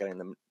guy that's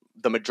getting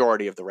the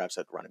majority of the reps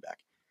at running back.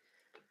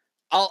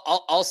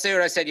 I'll say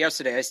what I said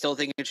yesterday. I still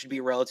think it should be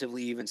a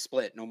relatively even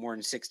split, no more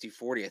than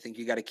 60-40. I think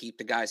you got to keep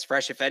the guys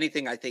fresh. If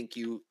anything, I think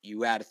you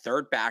add a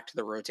third back to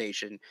the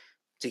rotation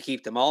to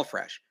keep them all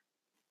fresh.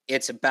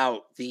 It's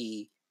about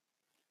the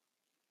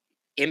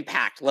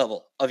impact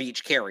level of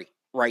each carry,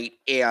 right?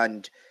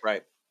 And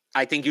right.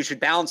 I think you should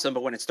balance them,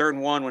 but when it's 3rd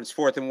and 1, when it's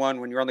 4th and 1,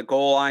 when you're on the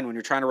goal line, when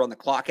you're trying to run the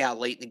clock out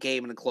late in the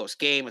game in a close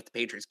game, if the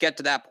Patriots get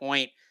to that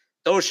point,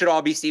 those should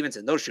all be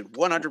Stevenson. Those should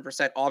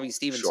 100% all be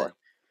Stevenson. Sure.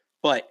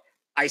 But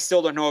I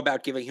still don't know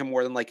about giving him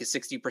more than like a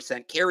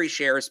 60% carry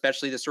share,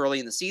 especially this early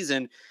in the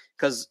season,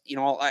 because,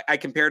 I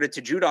compared it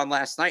to Judon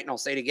last night, and I'll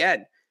say it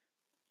again.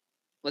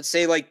 Let's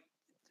say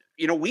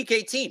week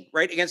 18,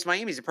 right, against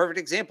Miami is a perfect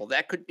example.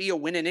 That could be a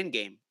win and in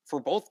game for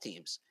both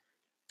teams.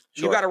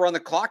 Sure. You got to run the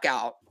clock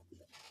out,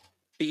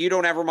 but you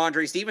don't have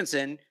Ramondre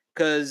Stevenson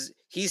because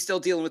he's still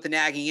dealing with the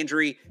nagging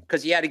injury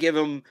because you had to give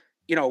him,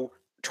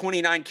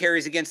 29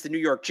 carries against the New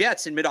York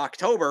Jets in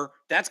mid-October.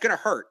 That's going to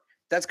hurt.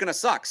 That's going to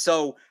suck.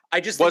 So I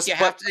just think you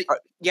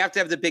have to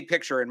have the big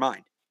picture in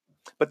mind.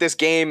 But this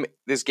game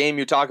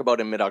you talk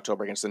about in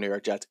mid-October against the New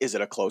York Jets, is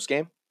it a close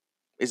game?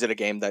 Is it a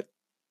game that,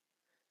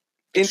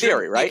 in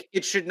theory, right?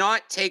 It should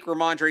not take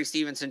Ramondre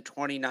Stevenson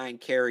 29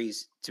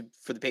 carries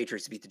for the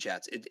Patriots to beat the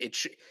Jets. It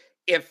should.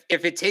 If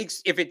it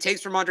takes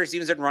Ramondre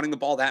Stevenson running the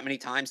ball that many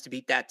times to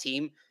beat that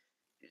team,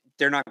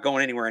 they're not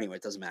going anywhere anyway.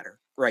 It doesn't matter,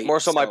 right? More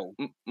so,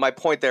 my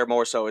point there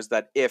more so is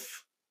that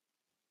if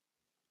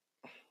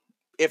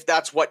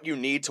that's what you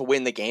need to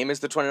win the game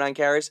is the 29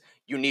 carries,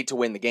 you need to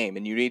win the game,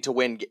 and you need to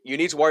win. You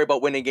need to worry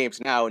about winning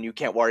games now, and you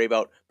can't worry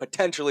about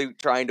potentially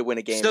trying to win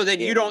a game. So then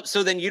you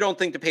don't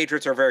think the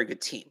Patriots are a very good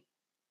team?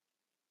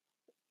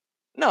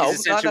 No, is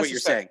essentially what you're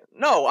saying.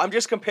 No, I'm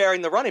just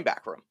comparing the running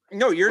back room.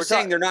 No, you're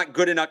saying they're not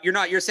good enough.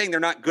 You're saying they're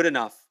not good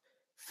enough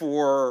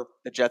for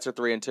the Jets are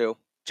 3-2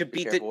 to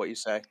beat what you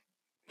say.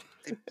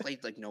 They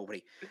played like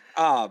nobody.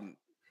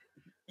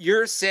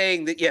 You're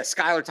saying that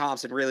Skylar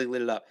Thompson really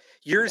lit it up.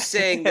 You're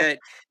saying that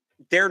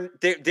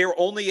they're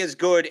only as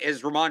good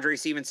as Ramondre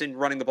Stevenson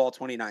running the ball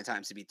 29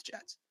 times to beat the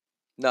Jets.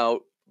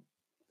 No.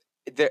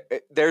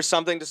 There's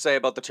something to say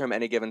about the term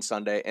any given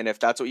Sunday, and if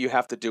that's what you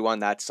have to do on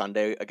that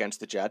Sunday against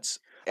the Jets.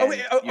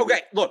 Okay.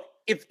 Look,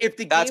 if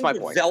the game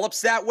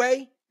develops that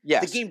way,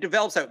 yes. The game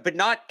develops that way, but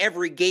not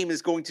every game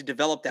is going to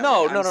develop that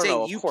way. I'm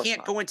saying you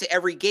can't go into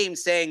every game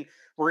saying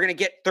we're going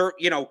to get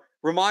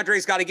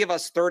Ramondre's got to give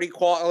us 30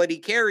 quality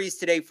carries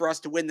today for us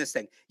to win this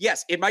thing.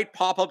 Yes, it might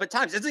pop up at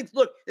times.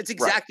 It's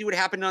exactly what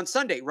happened on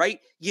Sunday, right?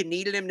 You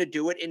needed him to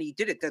do it, and he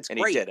did it. That's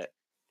great. He did it.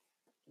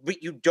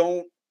 But you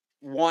don't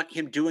want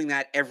him doing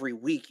that every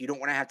week. You don't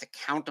want to have to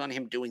count on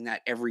him doing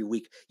that every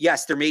week.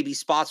 Yes, there may be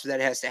spots where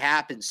that has to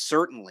happen,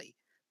 certainly,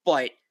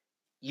 but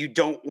you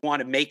don't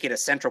want to make it a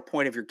central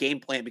point of your game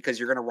plan because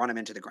you're going to run him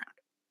into the ground,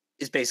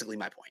 is basically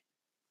my point.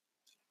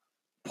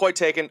 Point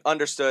taken,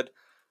 understood.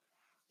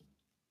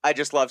 I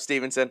just love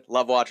Stevenson.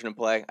 Love watching him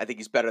play. I think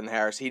he's better than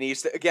Harris. He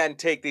needs to, again,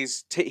 take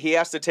these. He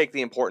has to take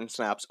the important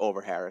snaps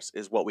over Harris,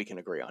 is what we can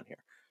agree on here.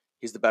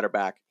 He's the better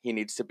back. He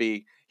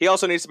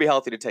also needs to be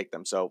healthy to take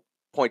them. So,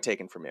 point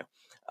taken from you.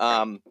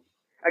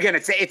 Again,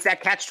 it's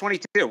that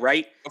catch-22,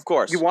 right? Of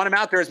course. You want him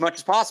out there as much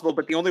as possible,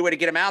 but the only way to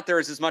get him out there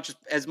is as much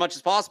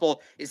as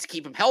possible is to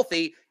keep him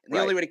healthy. And the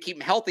only way to keep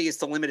him healthy is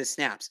to limit his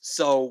snaps.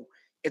 So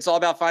it's all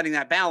about finding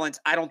that balance.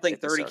 I don't think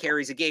 30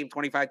 carries a game,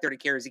 25, 30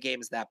 carries a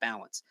game is that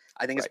balance.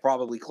 I think it's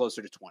probably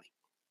closer to 20.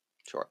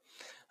 Sure.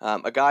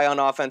 A guy on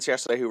offense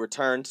yesterday who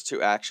returned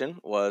to action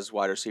was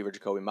wide receiver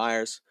Jakobi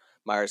Meyers.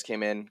 Meyers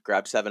came in,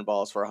 grabbed 7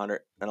 balls for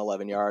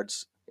 111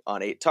 yards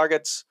on 8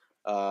 targets.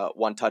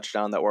 1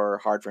 touchdown that were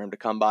hard for him to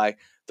come by.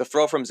 The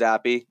throw from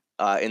Zappe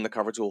in the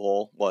cover 2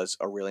 hole was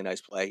a really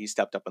nice play. He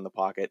stepped up in the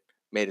pocket,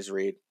 made his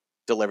read,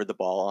 delivered the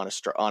ball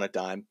on a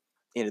dime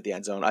into the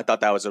end zone. I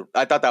thought that was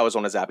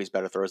one of Zappe's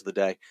better throws of the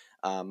day.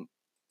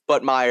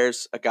 But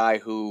Meyers, a guy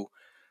who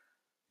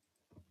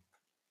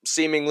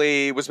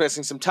seemingly was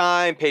missing some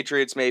time,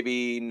 Patriots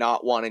maybe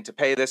not wanting to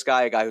pay this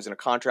guy, a guy who's in a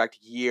contract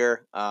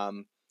year.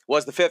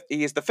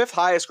 He is the 5th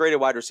highest graded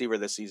wide receiver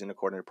this season,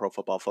 according to Pro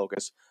Football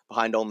Focus,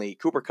 behind only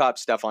Cooper Kupp,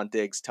 Stephon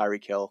Diggs,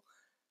 Tyreek Hill,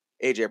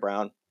 A.J.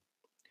 Brown.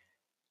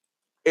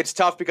 It's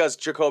tough because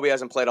Jakobi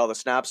hasn't played all the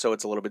snaps, so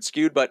it's a little bit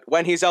skewed, but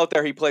when he's out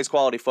there, he plays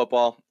quality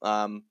football.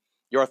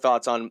 Your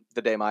thoughts on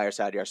the day Meyers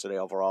had yesterday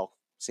overall?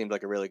 Seemed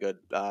like a really good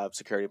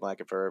security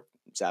blanket for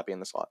Zappe in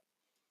the slot.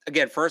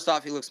 Again, first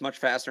off, he looks much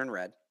faster in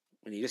red.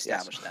 We need to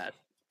establish that,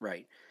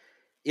 right?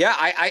 Yeah,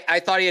 I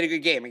thought he had a good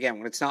game. Again,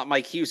 when it's not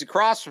Mike Hughes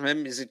across from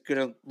him, is it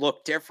going to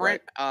look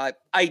different? Right.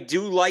 I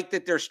do like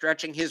that they're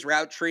stretching his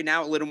route tree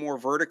now a little more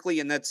vertically,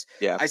 and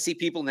Yeah. I see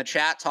people in the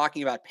chat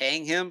talking about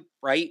paying him,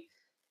 right?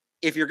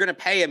 If you're going to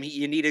pay him,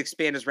 you need to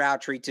expand his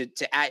route tree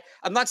to add.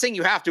 I'm not saying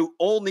you have to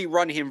only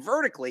run him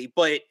vertically,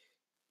 but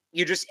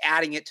you're just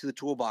adding it to the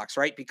toolbox,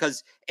 right?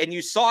 Because, and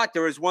you saw it,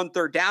 there was 1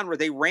 3rd down where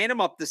they ran him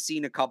up the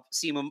seam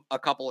a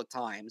couple of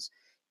times,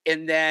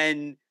 and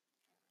then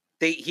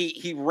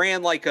he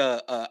ran like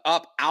a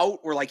up out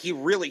where like he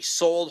really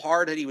sold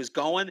hard that he was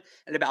going,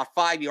 and about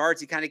 5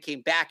 yards he kind of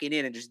came back in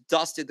and just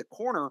dusted the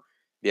corner.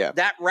 Yeah.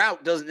 That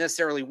route doesn't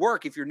necessarily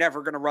work if you're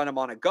never going to run him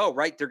on a go,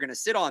 right? They're going to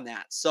sit on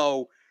that.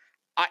 So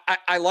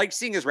I like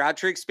seeing his route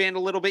tree expand a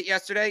little bit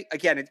yesterday.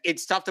 Again,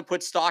 it's tough to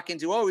put stock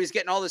into, oh, he's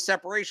getting all this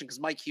separation because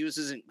Mike Hughes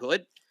isn't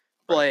good,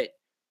 but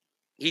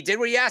he did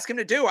what he asked him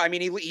to do. I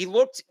mean, he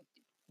looked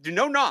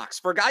no knocks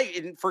for a guy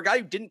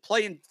who didn't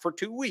play for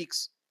 2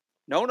 weeks.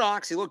 No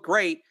knocks. He looked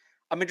great.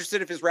 I'm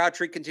interested if his route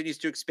tree continues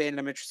to expand.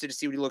 I'm interested to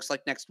see what he looks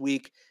like next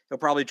week. He'll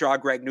probably draw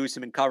Greg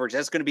Newsome in coverage.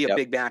 That's going to be a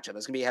big matchup.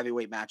 That's going to be a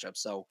heavyweight matchup.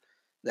 So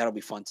that'll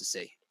be fun to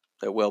see.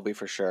 It will be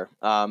for sure.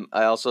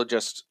 I also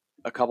just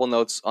a couple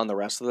notes on the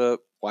rest of the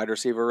wide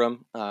receiver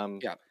room.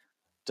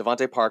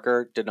 Devontae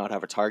Parker did not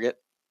have a target,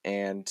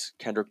 and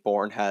Kendrick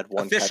Bourne had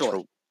one catch.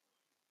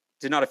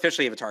 Did not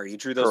officially have a target. He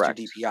drew those Correct.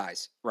 2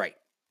 DPIs. Right.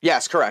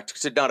 Yes,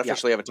 correct. Did not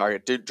officially have a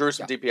target. Drew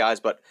some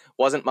DPIs, but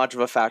wasn't much of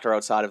a factor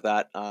outside of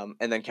that.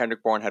 And then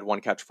Kendrick Bourne had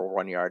 1 catch for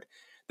 1 yard.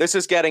 This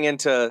is getting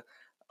into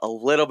a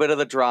little bit of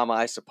the drama,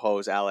 I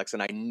suppose, Alex,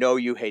 and I know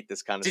you hate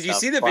this kind of stuff. Did you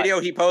see the video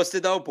he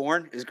posted, though?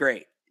 Bourne is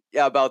great.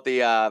 Yeah, about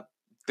the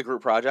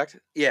group project?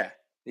 Yeah.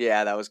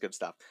 Yeah, that was good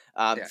stuff.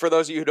 For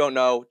those of you who don't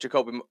know,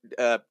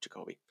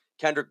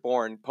 Kendrick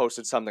Bourne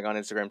posted something on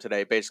Instagram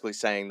today basically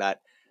saying that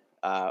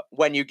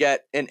when you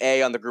get an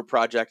A on the group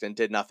project and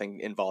did nothing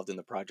involved in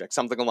the project,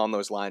 something along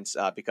those lines,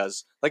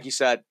 because like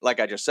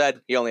I just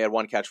said, he only had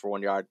 1 catch for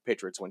 1 yard.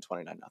 Patriots win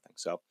 29-0.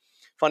 So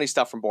funny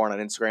stuff from Bourne on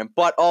Instagram,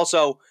 but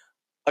also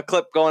a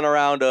clip going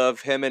around of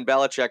him and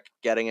Belichick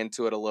getting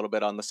into it a little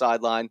bit on the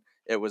sideline.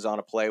 It was on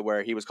a play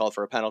where he was called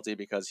for a penalty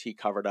because he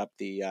covered up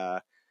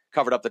the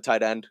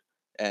tight end,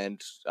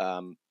 and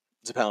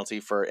it's a penalty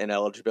for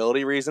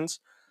ineligibility reasons.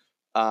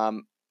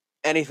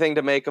 Anything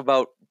to make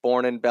about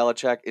Bourne and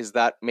Belichick is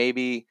that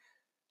maybe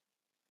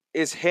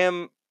is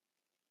his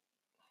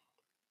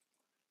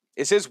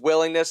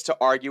willingness to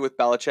argue with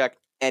Belichick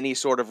any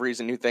sort of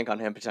reason you think on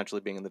him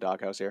potentially being in the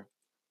doghouse here?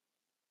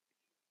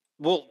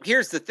 Well,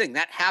 here's the thing.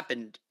 That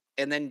happened,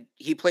 and then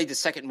he played the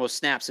 2nd most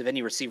snaps of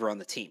any receiver on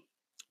the team.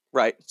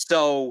 Right.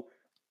 So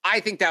I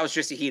think that was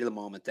just a heat of the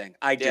moment thing.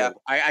 I do. Yeah.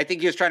 I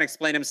think he was trying to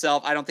explain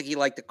himself. I don't think he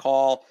liked the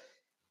call.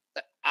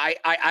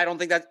 I don't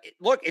think that –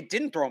 look, it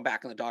didn't throw him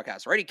back in the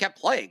doghouse, right? He kept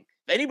playing.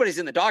 If anybody's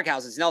in the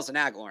doghouse, it's Nelson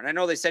Agholor. And I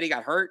know they said he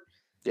got hurt.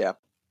 Yeah.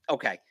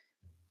 Okay.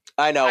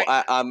 I know.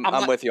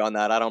 I'm with you on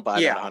that. I don't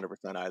buy that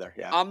 100% either.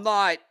 Yeah. I'm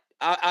not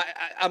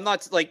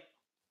like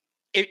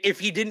 – if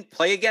he didn't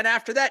play again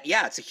after that,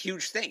 yeah, it's a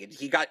huge thing.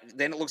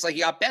 Then it looks like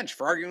he got benched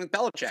for arguing with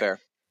Belichick. Fair.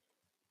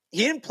 He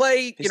didn't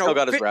play, he still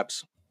got his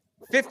reps.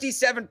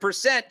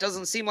 57%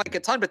 doesn't seem like a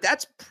ton, but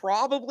that's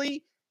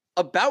probably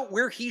about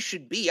where he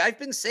should be. I've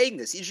been saying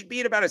this. He should be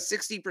at about a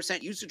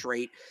 60% usage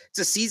rate. It's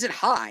a season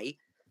high.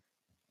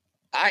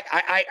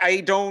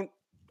 I don't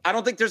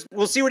think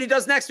we'll see what he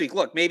does next week.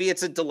 Look, maybe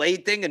it's a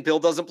delayed thing and Bill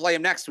doesn't play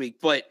him next week,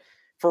 but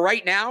for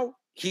right now,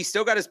 he's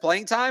still got his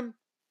playing time.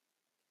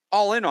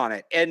 All in on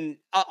it. And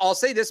I'll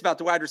say this about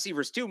the wide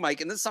receivers too,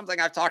 Mike, and this is something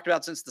I've talked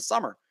about since the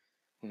summer.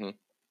 Mm-hmm.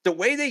 The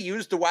way they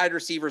use the wide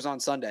receivers on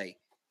Sunday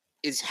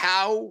is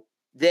how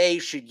they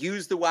should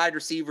use the wide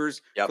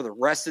receivers for the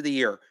rest of the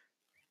year.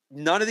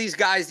 None of these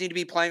guys need to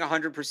be playing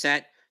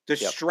 100%. The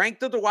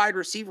strength of the wide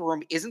receiver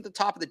room isn't the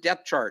top of the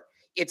depth chart.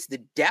 It's the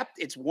depth.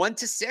 It's 1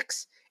 to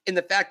 6 in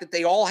the fact that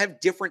they all have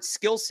different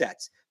skill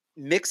sets.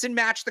 Mix and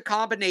match the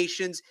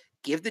combinations,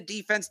 give the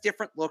defense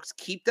different looks,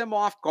 keep them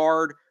off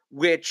guard,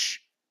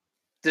 which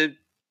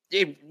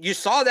you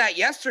saw that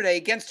yesterday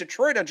against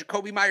Detroit on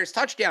Jakobi Meyers'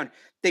 touchdown.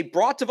 They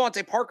brought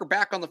Devontae Parker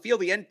back on the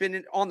field. He hadn't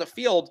been on the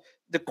field.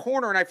 The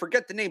corner, and I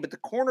forget the name, but the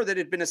corner that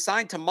had been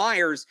assigned to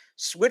Meyers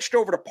switched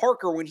over to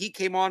Parker when he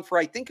came on for,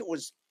 I think it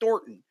was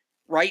Thornton,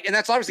 right? And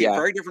that's obviously a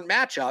very different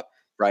matchup.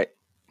 Right.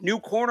 New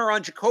corner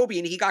on Jakobi,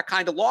 and he got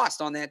kind of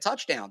lost on that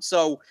touchdown.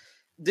 So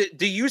the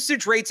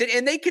usage rates,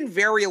 and they can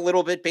vary a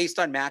little bit based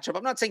on matchup.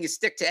 I'm not saying you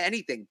stick to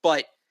anything,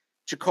 but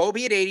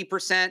Jakobi at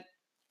 80%,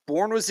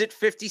 Bourne was at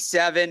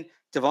 57%,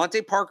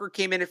 Devontae Parker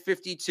came in at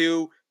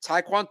 52%,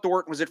 Tyquan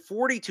Thornton was at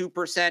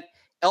 42%,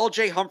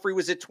 LJ Humphrey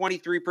was at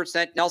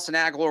 23%, Nelson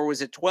Agholor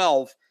was at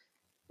 12%.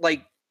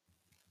 Like,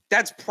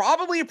 that's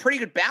probably a pretty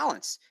good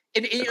balance.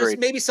 And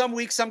maybe some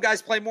weeks, some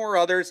guys play more,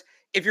 others.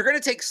 If you're going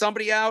to take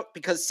somebody out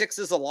because 6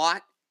 is a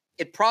lot,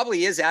 it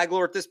probably is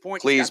Agholor at this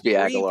point. Please be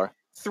Agholor.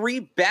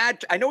 3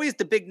 bad, I know he has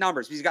the big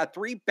numbers, but he's got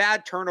 3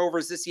 bad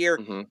turnovers this year.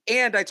 Mm-hmm.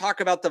 And I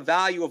talk about the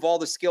value of all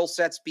the skill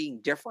sets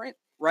being different,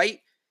 right?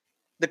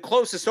 The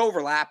closest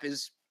overlap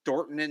is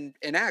Thornton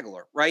and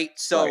Agholor, right?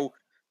 So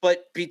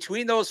But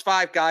between those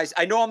 5 guys,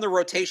 I know I'm the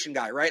rotation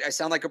guy, right? I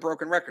sound like a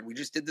broken record. We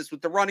just did this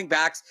with the running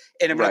backs,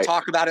 and I'm going to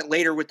talk about it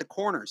later with the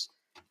corners.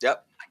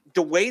 Yep.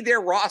 The way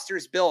their roster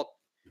is built,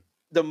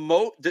 the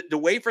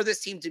way for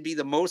this team to be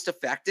the most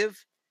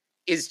effective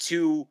is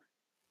to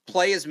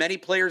play as many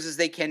players as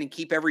they can and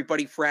keep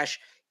everybody fresh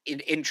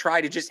and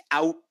try to just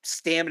out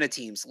stamina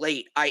teams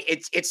late.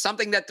 It's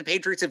something that the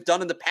Patriots have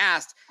done in the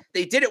past.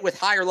 They did it with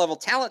higher level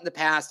talent in the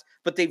past,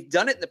 but they've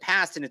done it in the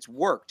past and it's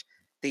worked.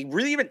 They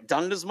really haven't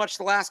done it as much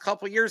the last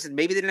couple of years, and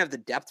maybe they didn't have the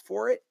depth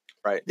for it.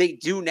 Right. They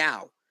do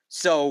now.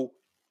 So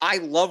I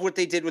love what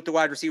they did with the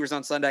wide receivers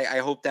on Sunday. I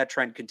hope that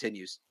trend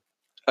continues.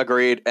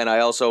 Agreed. And I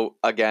also,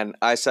 again,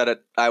 I said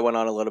it, I went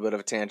on a little bit of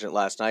a tangent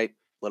last night,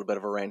 a little bit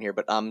of a rant here,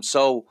 but I'm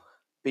so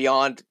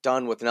beyond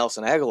done with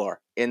Nelson Agholor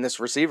in this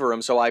receiver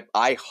room. So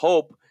I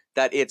hope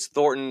that it's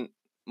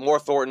more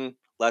Thornton,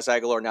 less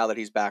Agholor now that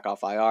he's back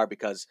off IR,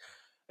 because,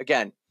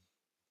 again,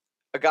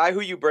 a guy who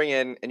you bring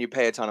in and you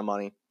pay a ton of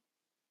money,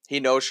 he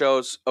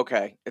no-shows,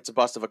 okay, it's a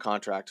bust of a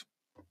contract.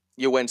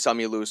 You win some,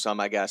 you lose some,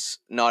 I guess.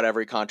 Not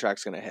every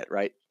contract's going to hit,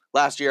 right?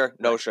 Last year,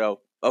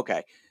 no-show,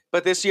 okay.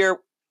 But this year,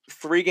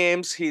 3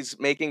 games, he's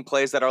making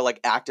plays that are, like,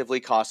 actively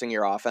costing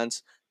your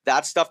offense.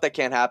 That's stuff that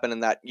can't happen,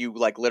 and that you,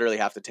 like, literally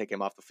have to take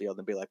him off the field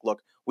and be like,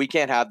 look, we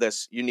can't have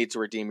this. You need to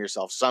redeem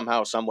yourself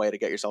somehow, some way to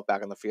get yourself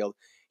back on the field.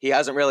 He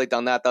hasn't really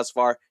done that thus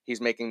far.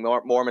 He's making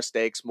more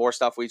mistakes, more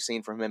stuff we've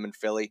seen from him in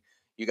Philly.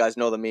 You guys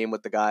know the meme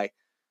with the guy,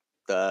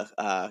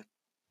 the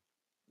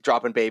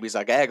dropping babies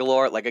like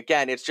Agholor. Like,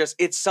 again,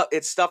 it's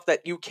stuff that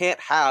you can't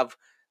have,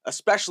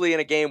 especially in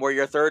a game where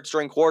your third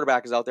string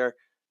quarterback is out there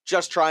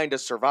just trying to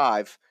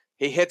survive.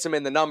 He hits him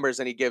in the numbers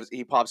and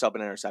he pops up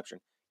an interception.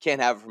 Can't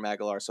have it from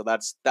Agholor. So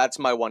that's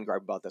my one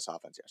gripe about this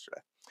offense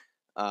yesterday.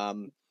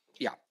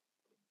 Yeah.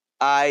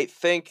 I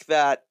think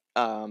that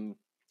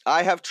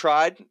I have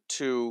tried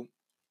to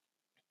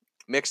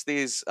mix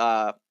these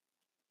LinkedIn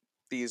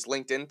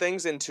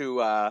things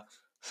into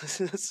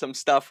some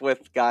stuff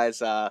with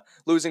guys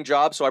losing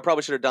jobs. So I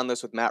probably should have done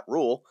this with Matt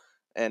Rule,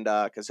 and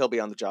because he'll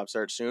be on the job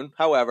search soon.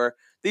 However,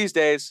 these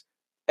days,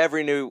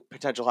 every new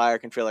potential hire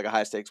can feel like a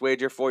high-stakes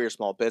wager for your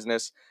small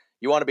business.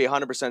 You want to be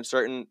 100%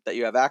 certain that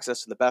you have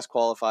access to the best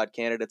qualified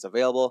candidates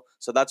available,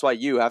 so that's why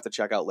you have to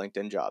check out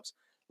LinkedIn Jobs.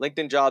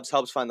 LinkedIn Jobs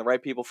helps find the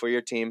right people for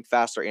your team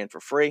faster and for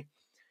free.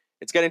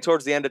 It's getting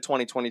towards the end of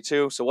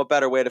 2022, so what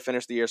better way to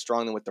finish the year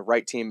strong than with the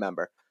right team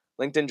member?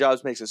 LinkedIn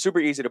Jobs makes it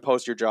super easy to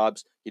post your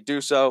jobs. You do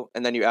so,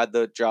 and then you add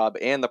the job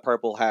and the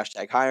purple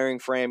 #hiring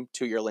frame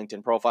to your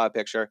LinkedIn profile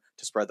picture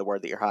to spread the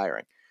word that you're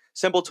hiring.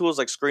 Simple tools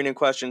like screening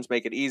questions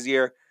make it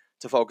easier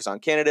to focus on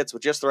candidates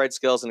with just the right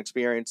skills and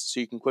experience so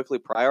you can quickly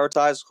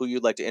prioritize who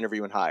you'd like to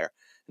interview and hire.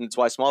 And it's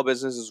why small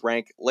businesses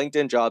rank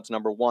LinkedIn Jobs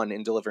 #1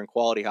 in delivering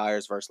quality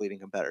hires versus leading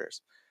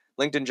competitors.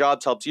 LinkedIn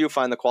Jobs helps you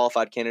find the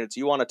qualified candidates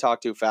you want to talk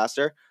to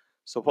faster.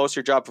 So post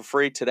your job for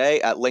free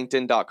today at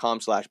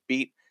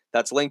linkedin.com/beat.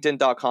 That's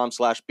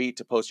linkedin.com/beat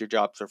to post your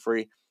job for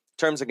free.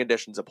 Terms and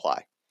conditions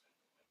apply.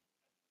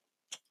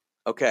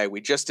 Okay,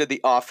 we just did the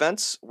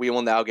offense. We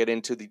will now get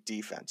into the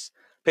defense.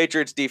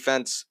 Patriots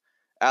defense,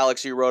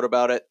 Alex, you wrote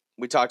about it.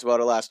 We talked about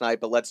it last night,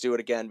 but let's do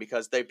it again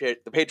because the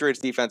Patriots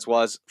defense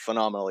was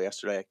phenomenal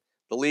yesterday.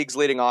 The league's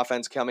leading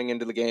offense coming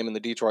into the game in the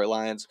Detroit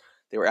Lions.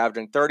 They were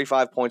averaging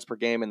 35 points per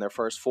game in their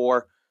first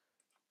 4.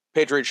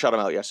 Patriots shut them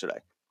out yesterday.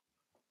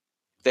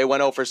 They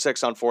went 0 for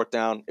 6 on 4th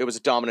down. It was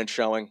a dominant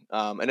showing.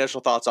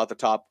 Initial thoughts off the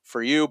top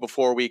for you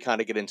before we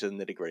kind of get into the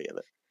nitty-gritty of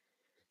it.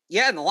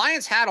 Yeah, and the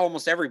Lions had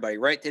almost everybody,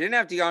 right? They didn't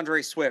have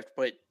DeAndre Swift,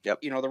 but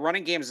the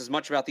running game is as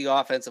much about the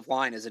offensive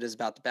line as it is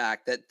about the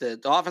back. That the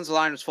offensive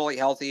line was fully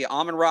healthy.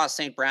 Amon-Ra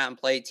St. Brown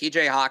played.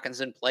 TJ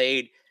Hawkinson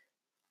played,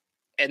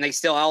 and they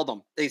still held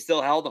them.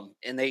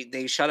 And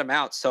they shut him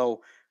out.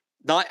 So,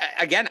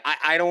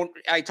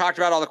 I talked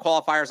about all the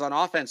qualifiers on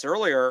offense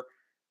earlier.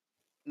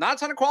 Not a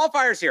ton of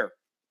qualifiers here.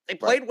 They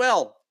played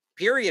well,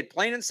 period.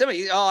 Plain and simple.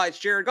 It's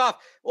Jared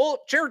Goff.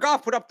 Well, Jared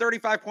Goff put up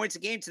 35 points a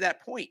game to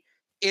that point.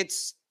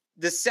 It's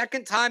the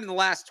second time in the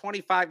last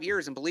 25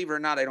 years, and believe it or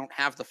not, I don't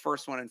have the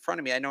first one in front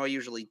of me. I know I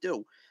usually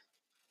do.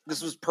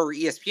 This was per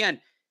ESPN.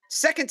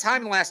 Second time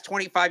in the last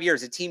 25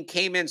 years, a team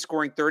came in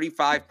scoring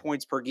 35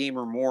 points per game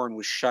or more and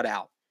was shut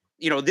out.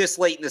 This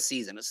late in the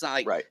season. It's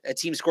not like a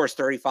team scores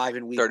 35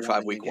 in week 1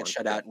 and gets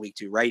shut out in week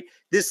 2, right?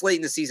 This late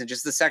in the season,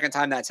 just the second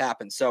time that's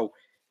happened. So,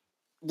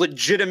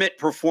 legitimate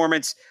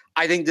performance.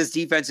 I think this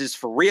defense is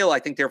for real. I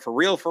think they're for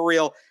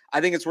real.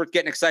 I think it's worth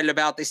getting excited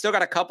about. They still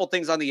got a couple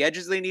things on the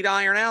edges they need to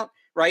iron out,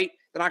 right?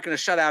 They're not going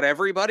to shut out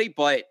everybody,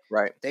 but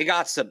they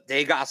got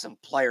some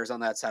players on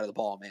that side of the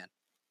ball, man.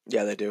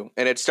 Yeah, they do.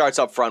 And it starts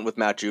up front with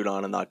Matt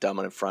Judon and not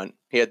Dumlin in front.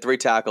 He had 3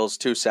 tackles,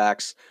 2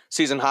 sacks,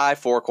 season high,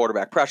 4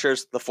 quarterback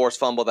pressures, the forced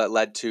fumble that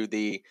led to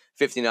the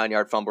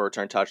 59-yard fumble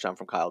return touchdown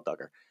from Kyle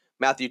Duggar.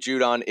 Matthew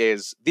Judon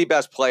is the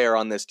best player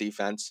on this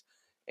defense,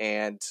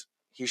 and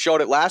he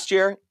showed it last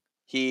year.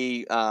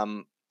 He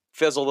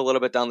fizzled a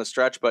little bit down the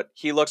stretch, but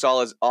he looks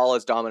all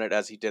as dominant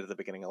as he did at the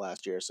beginning of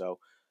last year. So,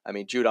 I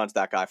mean, Judon's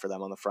that guy for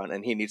them on the front,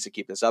 and he needs to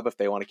keep this up if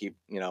they want to keep,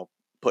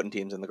 putting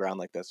teams in the ground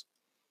like this.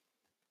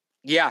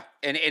 Yeah,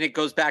 and it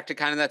goes back to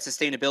kind of that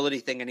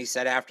sustainability thing. And he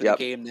said after the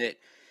game that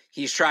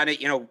he's trying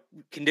to,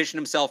 condition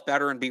himself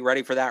better and be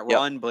ready for that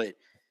run. But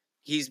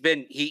he's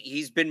been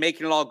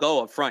making it all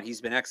go up front.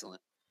 He's been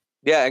excellent.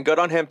 Yeah, and good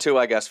on him too,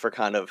 I guess, for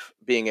kind of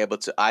being able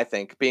to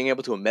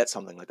admit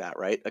something like that,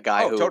 right? A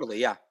guy who totally,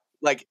 yeah,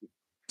 like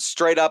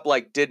straight up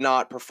like did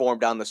not perform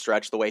down the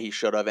stretch the way he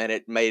should have, and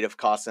it may have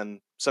cost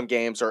him some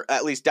games, or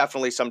at least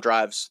definitely some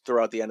drives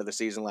throughout the end of the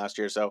season last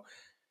year. So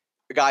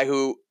a guy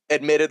who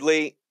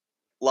admittedly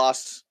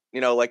lost,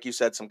 like you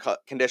said, some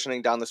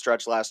conditioning down the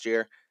stretch last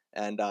year,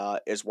 and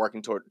is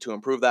working to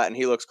improve that, and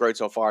he looks great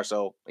so far.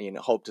 So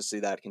hope to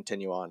see that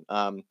continue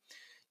on.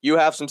 You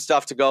have some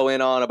stuff to go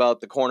in on about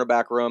the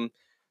cornerback room,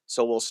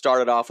 so we'll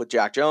start it off with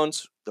Jack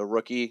Jones, the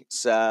rookie.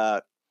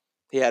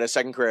 He had a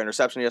second career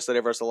interception yesterday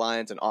versus the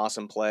Lions, an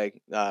awesome play,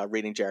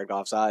 reading Jared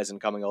Goff's eyes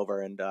and coming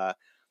over and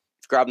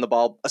grabbing the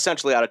ball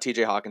essentially out of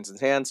TJ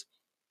Hawkinson's hands.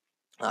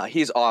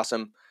 He's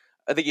awesome.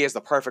 I think he has the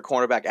perfect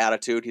cornerback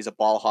attitude. He's a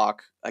ball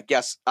hawk. I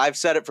guess I've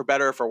said it for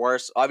better or for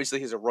worse. Obviously,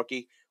 he's a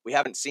rookie. We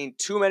haven't seen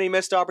too many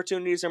missed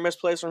opportunities or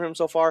misplays from him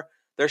so far.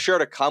 They're sure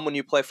to come when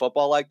you play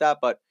football like that,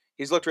 but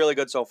he's looked really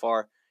good so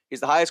far. He's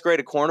the highest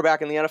graded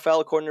cornerback in the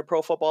NFL according to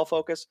Pro Football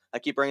Focus. I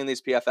keep bringing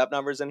these PFF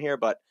numbers in here,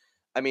 but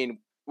I mean,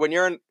 when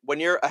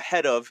you're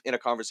ahead of in a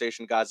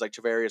conversation guys like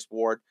Travarius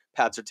Ward,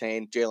 Pat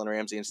Surtain, Jalen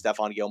Ramsey, and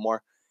Stephon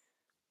Gilmore,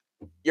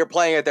 you're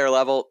playing at their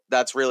level.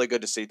 That's really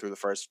good to see through the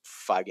first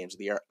 5 games of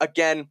the year.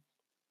 Again,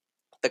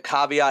 the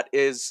caveat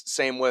is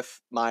same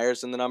with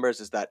Myers in the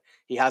numbers is that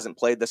he hasn't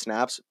played the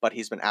snaps, but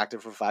he's been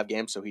active for 5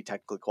 games, so he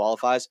technically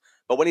qualifies.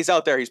 But when he's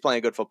out there, he's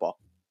playing good football.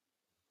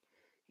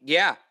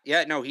 Yeah,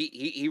 no,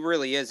 he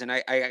really is, and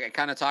I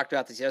kind of talked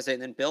about this yesterday,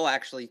 and then Bill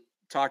actually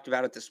talked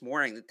about it this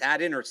morning.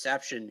 That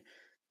interception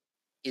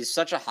is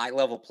such a high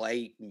level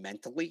play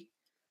mentally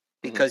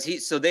because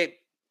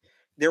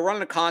they're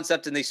running a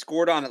concept and they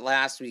scored on it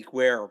last week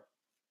where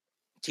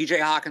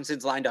TJ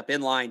Hawkinson's lined up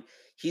in line.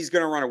 He's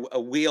going to run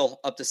a wheel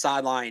up the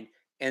sideline,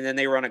 and then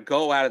they run a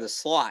go out of the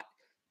slot.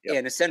 Yep.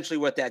 And essentially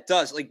what that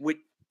does, like with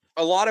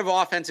a lot of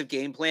offensive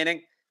game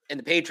planning, and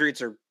the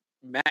Patriots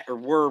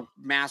were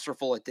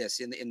masterful at this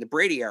in the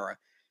Brady era.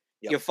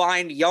 Yep. You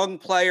find young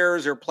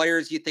players or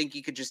players you think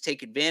you could just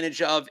take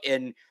advantage of,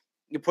 and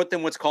you put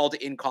them what's called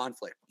in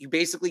conflict. You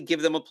basically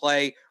give them a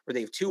play where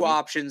they have 2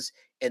 options,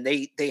 and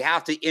they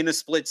have to, in a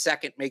split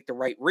second, make the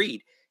right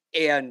read.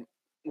 And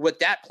what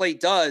that play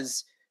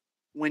does,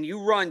 when you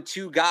run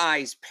 2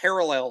 guys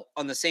parallel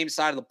on the same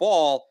side of the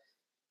ball,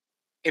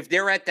 if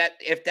they're at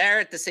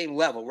the same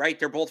level, right?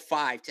 They're both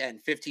 5, 10,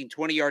 15,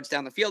 20 yards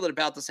down the field at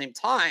about the same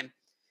time.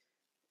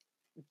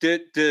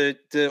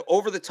 The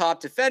over the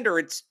top defender,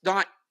 it's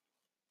not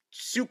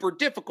super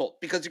difficult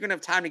because you're going to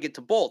have time to get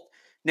to both.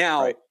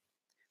 Now,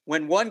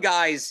 when one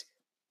guy's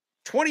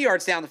 20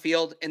 yards down the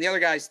field and the other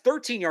guy's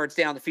 13 yards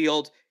down the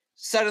field,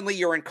 suddenly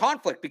you're in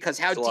conflict because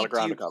how deep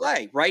do you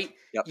play, right?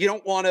 Yep. You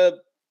don't want to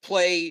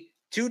play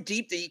too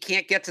deep that you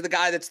can't get to the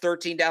guy that's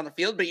 13 down the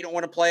field, but you don't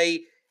want to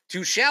play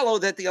too shallow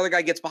that the other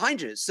guy gets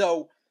behind you.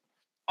 So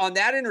on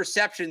that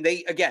interception,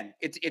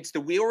 it's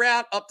the wheel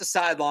route up the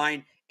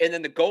sideline and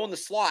then the go in the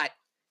slot.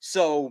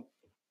 So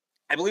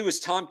I believe it was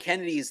Tom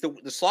Kennedy is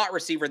the slot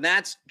receiver, and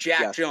that's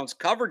Jack Jones'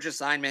 coverage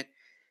assignment.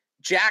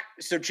 Jack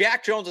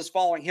Jones is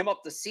following him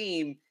up the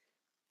seam.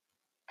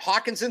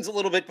 Hawkinson's a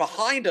little bit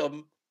behind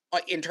him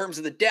in terms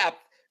of the depth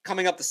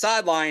coming up the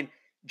sideline.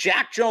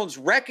 Jack Jones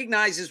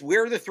recognizes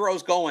where the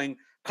throw's going,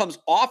 comes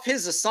off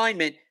his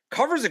assignment,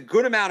 covers a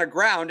good amount of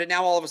ground, and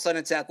now all of a sudden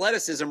it's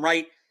athleticism,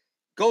 right?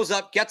 Goes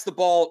up, gets the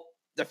ball.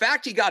 The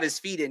fact he got his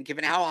feet in,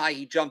 given how high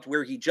he jumped,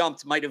 where he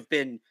jumped, might have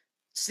been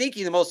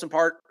sneaky the most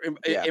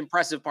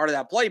impressive part of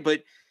that play.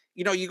 But,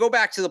 you go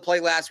back to the play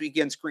last week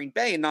against Green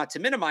Bay, and not to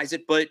minimize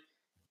it, but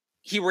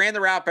he ran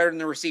the route better than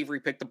the receiver. He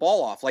picked the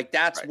ball off. Like,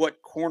 that's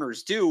what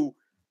corners do.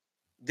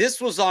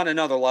 This was on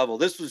another level.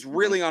 This was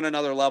really on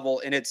another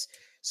level. And it's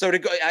so to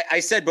go. I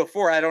said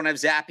before, I don't have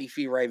Zappy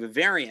fever. I have a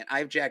variant. I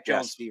have Jack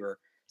Jones fever.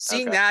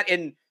 Seeing that,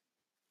 and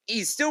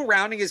he's still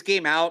rounding his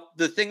game out.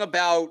 The thing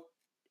about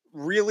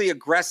really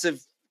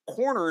aggressive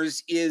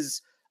corners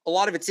is a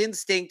lot of it's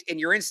instinct, and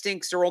your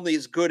instincts are only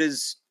as good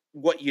as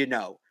what you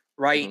know,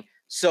 right? Mm-hmm.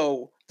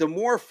 So the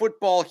more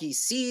football he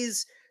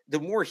sees, the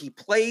more he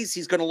plays,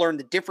 he's going to learn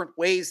the different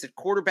ways that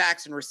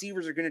quarterbacks and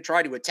receivers are going to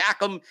try to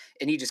attack him,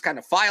 and he just kind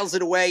of files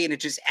it away, and it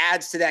just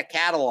adds to that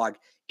catalog.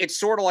 It's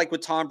sort of like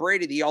with Tom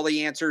Brady, all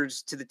the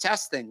answers to the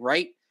test thing,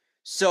 right?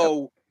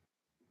 So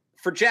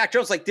for Jack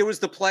Jones, like there was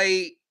the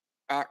play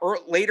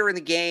later in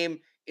the game,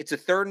 it's a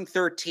 3rd and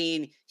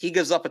 13. He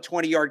gives up a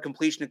 20-yard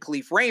completion to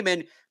Khalif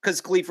Raymond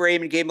because Khalif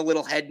Raymond gave him a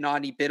little head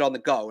nod. He bit on the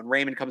go, and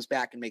Raymond comes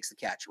back and makes the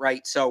catch,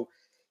 right? So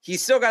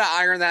he's still got to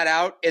iron that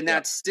out, and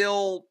that's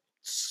still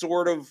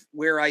sort of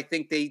where I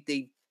think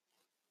they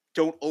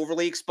don't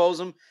overly expose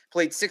him.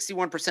 Played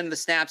 61% of the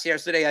snaps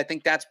yesterday. I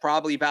think that's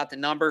probably about the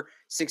number,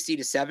 60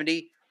 to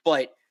 70.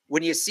 But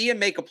when you see him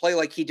make a play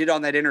like he did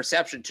on that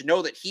interception, to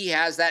know that he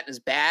has that in his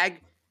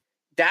bag,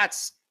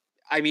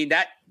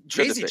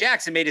 J.C.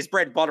 Jackson made his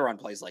bread and butter on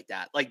plays like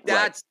that. Like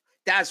that's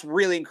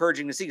really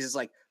encouraging to see. Because it's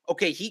like,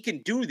 okay, he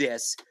can do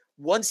this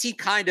once he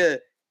kind of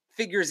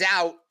figures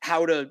out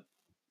how to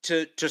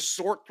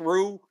sort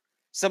through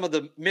some of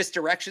the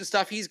misdirection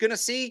stuff he's going to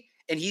see,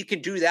 and he can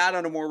do that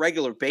on a more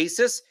regular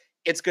basis.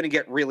 It's going to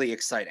get really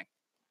exciting.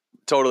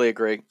 Totally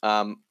agree.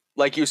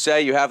 Like you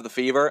say, you have the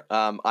fever.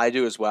 I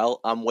do as well.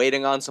 I'm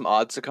waiting on some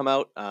odds to come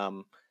out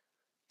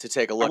to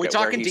take a look. Are we at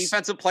talking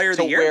defensive player of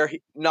the year?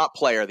 Not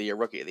player of the year,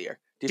 rookie of the year.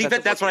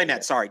 Defense. That's what I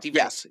meant. Sorry.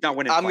 Defense. Yes. Not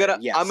winning.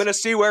 I'm gonna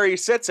see where he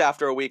sits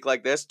after a week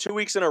like this. 2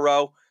 weeks in a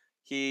row.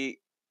 I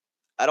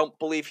don't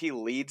believe he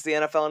leads the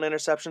NFL in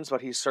interceptions,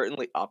 but he's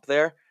certainly up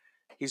there.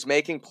 He's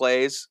making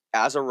plays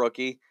as a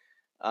rookie.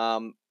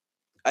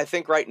 I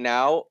think right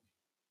now,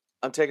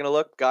 I'm taking a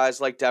look.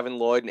 Guys like Devin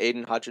Lloyd and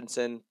Aiden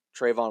Hutchinson,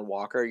 Trayvon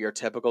Walker, your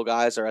typical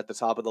guys are at the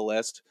top of the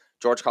list.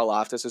 George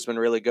Karlaftis has been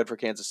really good for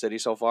Kansas City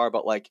so far,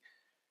 but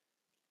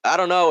I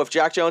don't know if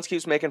Jack Jones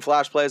keeps making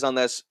flash plays on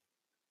this.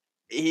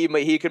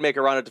 He could make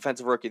a run at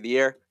Defensive Rookie of the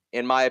Year,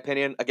 in my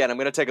opinion. Again, I'm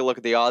going to take a look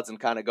at the odds and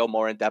kind of go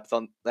more in depth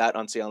on that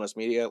on CLNS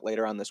Media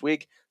later on this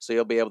week, so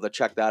you'll be able to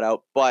check that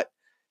out. But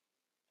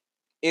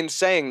in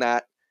saying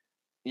that,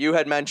 you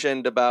had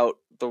mentioned about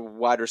the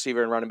wide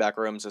receiver and running back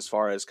rooms as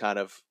far as kind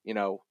of,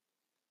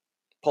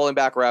 pulling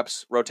back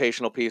reps,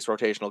 rotational piece,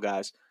 rotational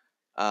guys.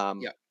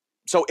 Yeah.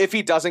 So if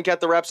he doesn't get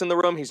the reps in the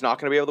room, he's not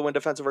going to be able to win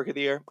Defensive Rookie of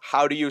the Year.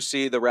 How do you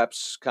see the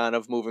reps kind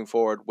of moving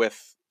forward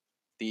with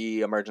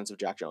the emergence of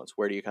Jack Jones?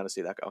 Where do you kind of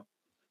see that go?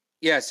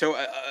 Yeah. So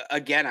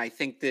again, I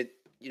think that,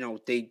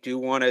 they do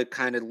want to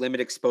kind of limit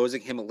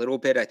exposing him a little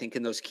bit. I think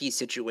in those key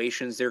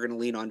situations, they're going to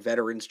lean on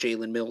veterans,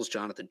 Jalen Mills,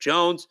 Jonathan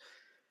Jones.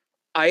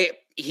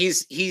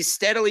 He's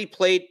steadily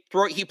played.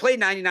 He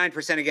played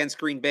 99% against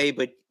Green Bay,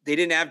 but they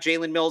didn't have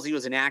Jalen Mills. He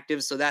was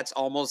inactive, so that's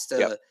almost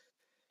an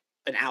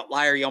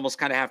outlier. You almost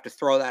kind of have to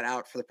throw that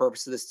out for the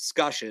purpose of this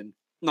discussion.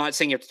 I'm not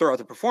saying you have to throw out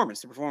the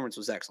performance. The performance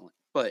was excellent,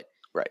 but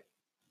right.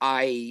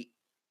 I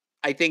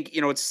think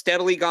it's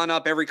steadily gone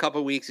up every couple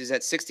of weeks. He's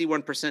at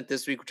 61%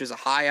 this week, which is a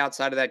high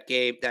outside of that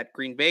game, that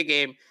Green Bay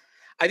game.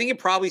 I think you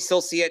probably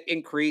still see it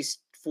increase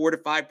 4 to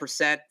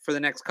 5% for the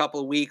next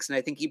couple of weeks, and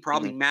I think he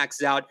probably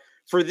maxes out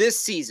for this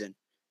season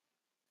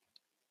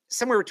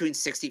somewhere between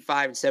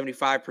 65 and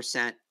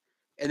 75%.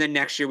 And then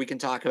next year we can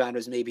talk about him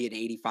as maybe an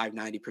 85,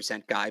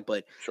 90% guy.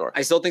 But sure.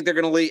 I still think they're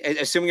going to lean,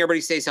 assuming everybody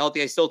stays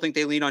healthy, I still think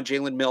they lean on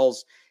Jalen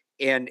Mills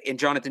and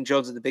Jonathan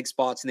Jones in the big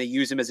spots, and they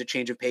use him as a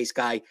change of pace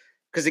guy.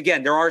 Because,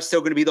 again, there are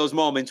still going to be those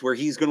moments where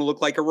he's going to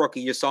look like a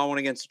rookie. You saw one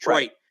against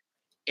Detroit,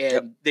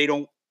 and they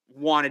don't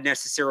want to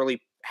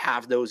necessarily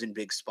have those in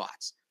big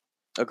spots.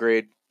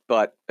 Agreed.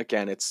 But,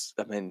 again,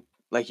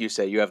 like you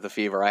say, you have the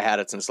fever. I had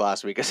it since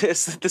last week.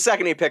 It's the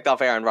second he picked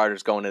off Aaron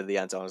Rodgers going into the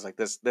end zone, I was like,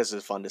 this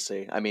is fun to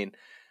see. I mean,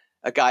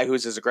 a guy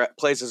who's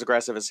plays as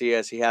aggressive as he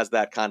is, he has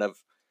that kind of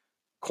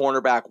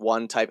cornerback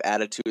one type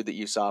attitude that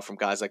you saw from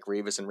guys like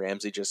Revis and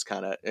Ramsey, just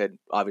kind of,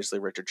 obviously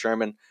Richard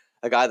Sherman,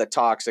 a guy that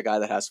talks, a guy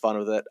that has fun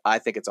with it. I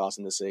think it's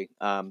awesome to see.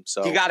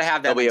 So you got to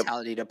have that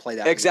mentality to play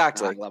that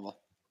exactly level.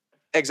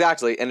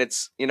 Exactly. And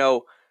it's,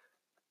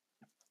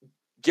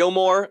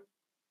 Gilmore,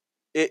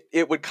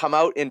 it would come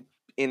out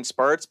in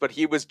spurts, but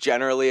he was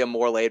generally a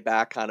more laid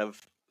back kind of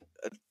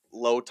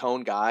low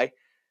tone guy.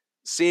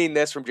 Seeing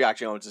this from Jack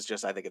Jones is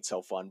just, I think it's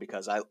so fun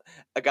because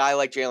a guy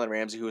like Jalen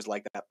Ramsey who was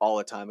like that all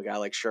the time, a guy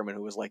like Sherman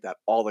who was like that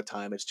all the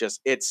time. It's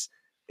just,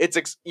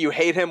 you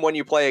hate him when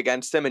you play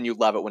against him and you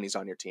love it when he's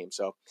on your team.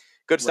 So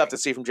good stuff to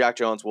see from Jack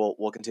Jones.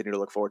 We'll continue to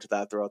look forward to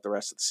that throughout the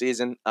rest of the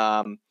season.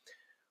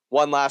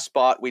 One last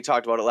spot, we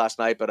talked about it last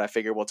night, but I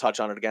figure we'll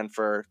touch on it again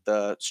for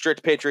the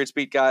strict Patriots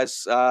beat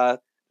guys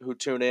who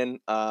tune in.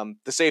 The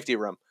safety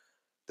room.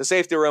 The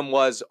safety room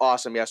was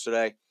awesome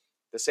yesterday.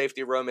 The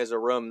safety room is a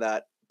room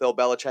that Bill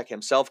Belichick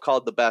himself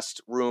called the best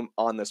room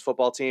on this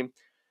football team.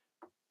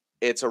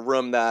 It's a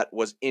room that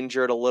was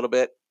injured a little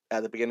bit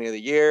at the beginning of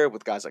the year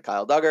with guys like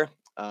Kyle Duggar.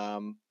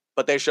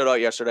 But they showed out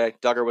yesterday.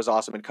 Duggar was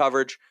awesome in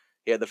coverage.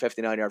 He had the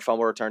 59-yard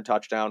fumble return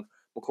touchdown.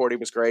 McCourty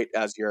was great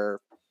as your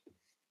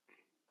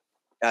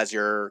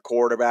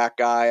quarterback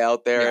guy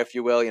out there, if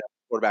you will,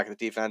 quarterback of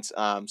the defense.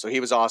 So he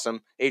was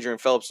awesome. Adrian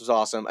Phillips was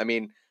awesome. I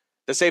mean,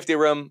 the safety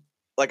room,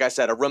 like I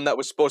said, a room that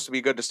was supposed to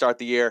be good to start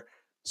the year.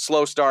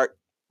 Slow start,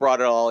 brought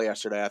it all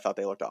yesterday. I thought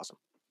they looked awesome.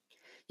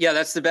 Yeah,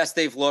 that's the best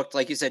they've looked.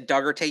 Like you said,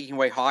 Duggar taking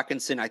away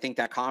Hawkinson. I think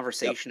that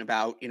conversation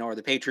about, are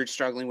the Patriots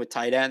struggling with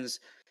tight ends?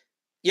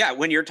 Yeah,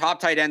 when your top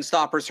tight end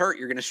stoppers hurt,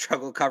 you're going to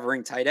struggle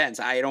covering tight ends.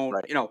 I don't,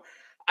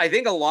 I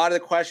think a lot of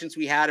the questions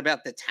we had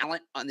about the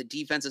talent on the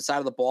defensive side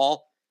of the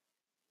ball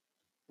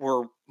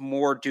were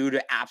more due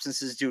to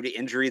absences due to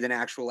injury than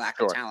actual lack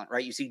of talent,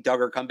 right? You see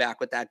Duggar come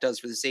back, what that does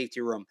for the safety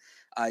room.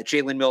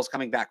 Jalen Mills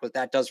coming back, what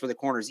that does for the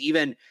corners.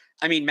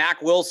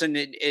 Mac Wilson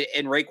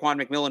and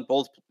Raekwon McMillan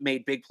both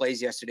made big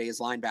plays yesterday as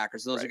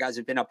linebackers. Those are guys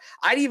who've been up.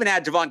 I'd even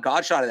add Devon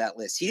Godshot to that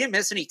list. He didn't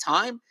miss any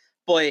time,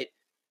 but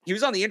he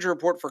was on the injury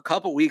report for a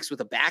couple weeks with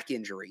a back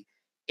injury,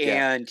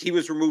 and he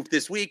was removed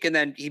this week. And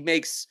then he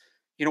makes,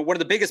 one of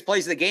the biggest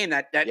plays of the game,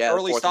 that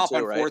early stop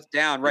on fourth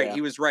down, right? Yeah.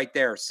 He was right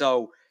there.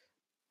 So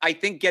I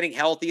think getting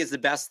healthy is the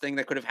best thing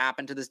that could have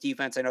happened to this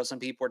defense. I know some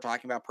people are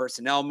talking about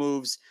personnel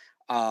moves.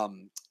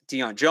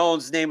 Deion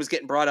Jones' name was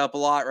getting brought up a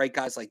lot, right?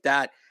 Guys like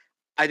that.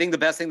 I think the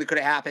best thing that could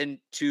have happened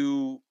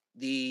to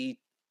the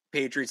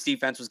Patriots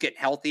defense was getting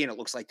healthy, and it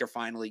looks like they're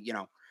finally,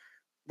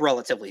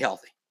 relatively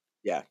healthy.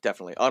 Yeah,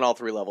 definitely. On all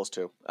three levels,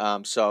 too.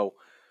 So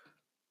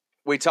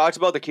we talked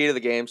about the key to the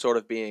game sort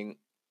of being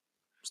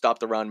stop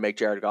the run, make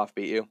Jared Goff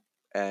beat you.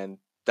 And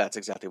that's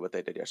exactly what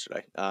they did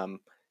yesterday.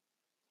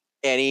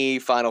 Any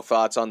final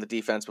thoughts on the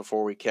defense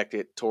before we kicked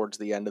it towards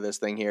the end of this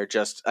thing here?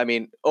 Just,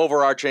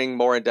 overarching,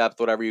 more in depth,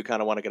 whatever you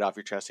kind of want to get off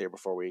your chest here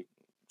before we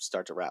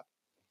start to wrap.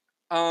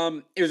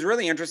 It was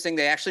really interesting.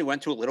 They actually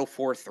went to a little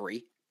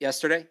 4-3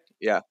 yesterday.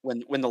 Yeah.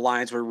 When the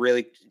Lions were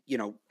really,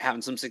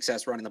 having some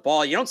success running the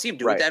ball. You don't see them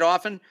do it Right. that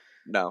often.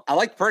 No. I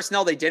like the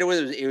personnel they did it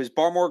with. It was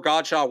Barmore,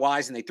 Godshaw,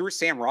 Wise, and they threw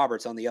Sam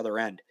Roberts on the other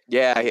end.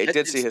 Yeah, I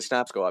did see his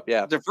snaps go up.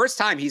 Yeah. The first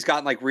time he's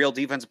gotten like real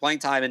defensive playing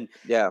time. And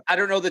Yeah. I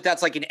don't know that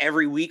that's like an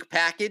every week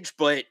package,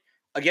 but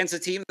against a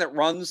team that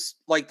runs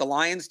like the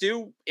Lions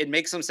do, it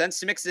makes some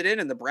sense to mix it in.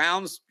 And the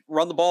Browns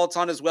run the ball a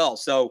ton as well.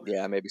 So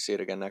yeah, maybe see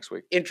it again next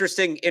week.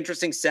 Interesting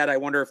set. I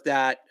wonder if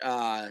that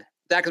comes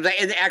back.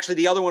 And actually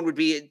the other one would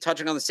be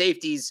touching on the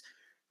safeties.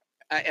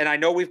 And I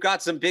know we've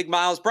got some big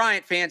Miles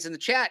Bryant fans in the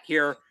chat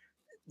here.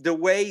 The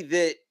way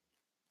that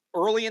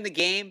early in the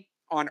game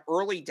on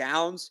early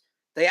downs,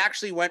 they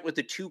actually went with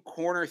the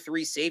 2-corner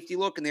 3 safety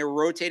look, and they were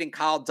rotating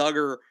Kyle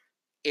Duggar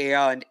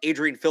and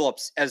Adrian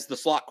Phillips as the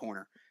slot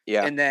corner.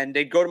 Yeah. And then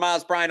they'd go to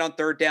Miles Bryant on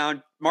third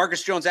down.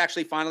 Marcus Jones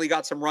actually finally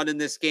got some run in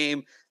this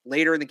game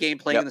later in the game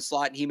playing in the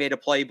slot, and he made a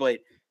play. But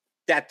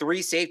that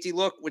 3 safety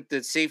look with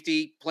the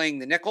safety playing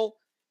the nickel,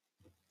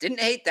 didn't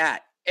hate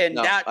that. And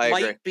No, that I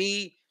might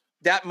agree.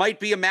 be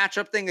a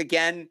matchup thing.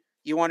 Again,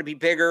 you want to be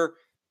bigger.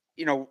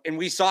 And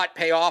we saw it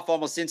pay off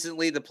almost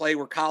instantly. The play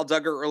where Kyle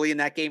Duggar early in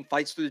that game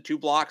fights through the 2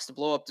 blocks to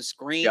blow up the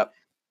screen. Yep.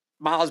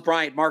 Miles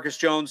Bryant, Marcus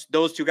Jones,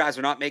 those 2 guys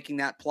are not making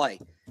that play.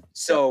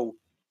 So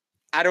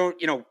I don't,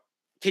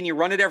 can you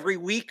run it every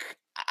week?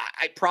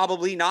 I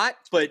probably not,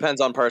 but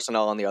depends on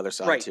personnel on the other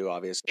side too,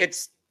 obviously.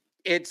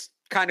 It's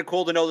kind of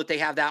cool to know that they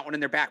have that one in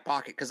their back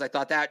pocket, because I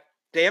thought that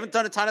they haven't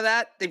done a ton of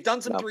that. They've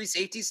done some 3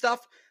 safety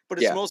stuff,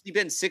 but it's mostly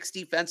been 6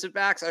 defensive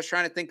backs. I was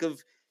trying to think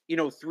of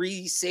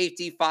 3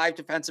 safety, 5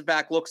 defensive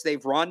back looks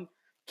they've run.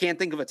 Can't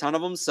think of a ton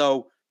of them.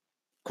 So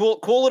cool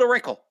little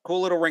wrinkle.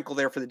 Cool little wrinkle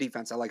there for the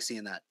defense. I like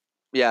seeing that.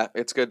 Yeah,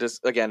 it's good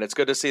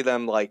to see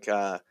them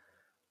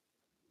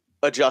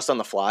adjust on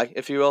the fly,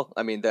 if you will.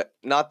 I mean, I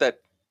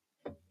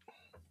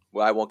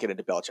won't get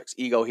into Belichick's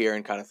ego here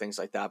and kind of things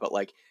like that, but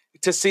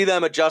to see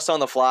them adjust on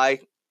the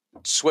fly,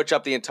 switch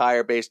up the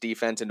entire base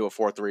defense into a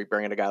 4-3,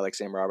 bring in a guy like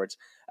Sam Roberts.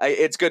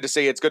 It's good to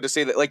see. It's good to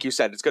see that, like you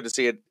said, it's good to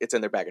see it's in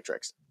their bag of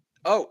tricks.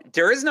 Oh,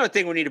 there is another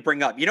thing we need to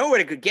bring up.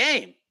 What a good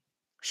game.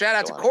 Shout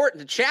out to Court in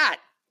the chat.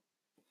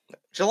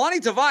 Jelani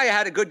Tavai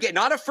had a good game.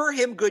 Not a for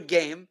him good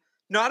game.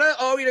 Not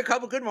he had a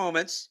couple good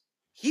moments.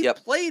 He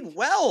played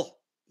well.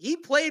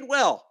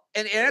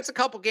 And it's a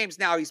couple games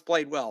now he's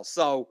played well.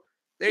 So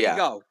there you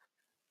go.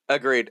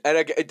 Agreed.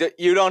 And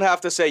you don't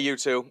have to say you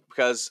two,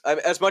 because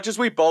as much as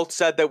we both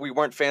said that we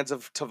weren't fans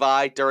of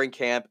Tavai during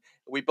camp,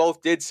 we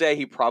both did say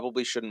he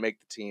probably shouldn't make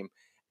the team.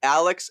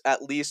 Alex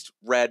at least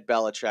read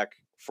Belichick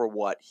for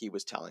what he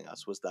was telling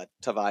us, was that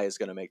Tavai is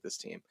going to make this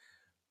team.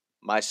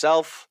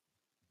 Myself,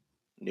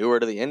 newer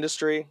to the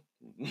industry,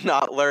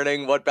 not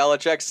learning what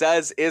Belichick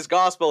says is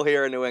gospel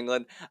here in New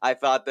England, I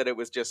thought that it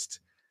was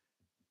just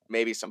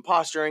maybe some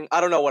posturing. I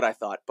don't know what I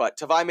thought, but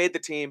Tavai made the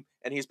team,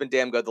 and he's been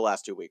damn good the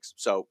last 2 weeks.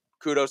 So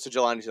kudos to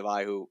Jelani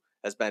Tavai, who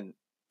has been,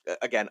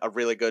 again, a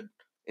really good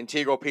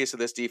integral piece of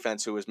this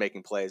defense, who is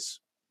making plays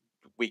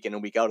week in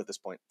and week out at this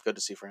point. Good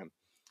to see for him.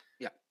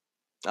 Yeah.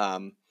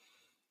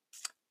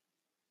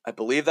 I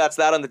believe that's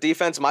that on the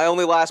defense. My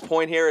only last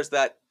point here is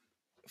that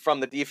from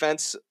the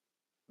defense,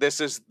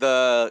 this is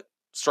the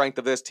strength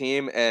of this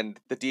team, and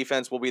the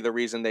defense will be the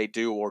reason they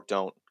do or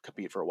don't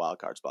compete for a wild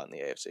card spot in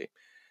the AFC.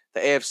 The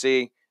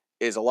AFC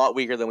is a lot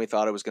weaker than we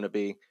thought it was going to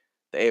be.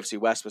 The AFC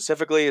West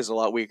specifically is a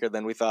lot weaker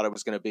than we thought it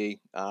was going to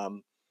be.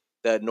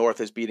 The North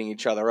is beating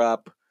each other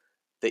up.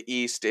 The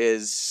East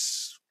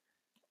is...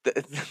 The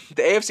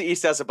AFC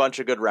East has a bunch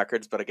of good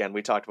records, but again,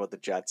 we talked about the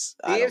Jets.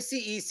 The AFC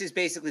East is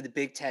basically the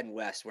Big Ten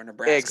West, where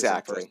Nebraska's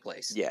in first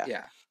place.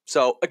 Yeah.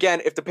 So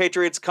again, if the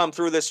Patriots come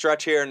through this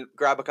stretch here and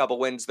grab a couple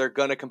wins, they're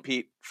going to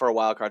compete for a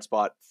wild card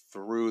spot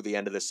through the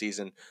end of the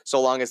season,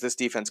 so long as this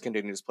defense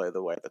continues to play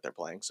the way that they're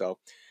playing. So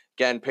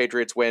again,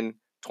 Patriots win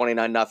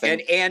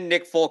 29-0. And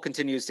Nick Folk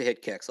continues to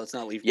hit kicks. Let's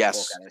not leave Nick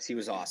Folk out of this. He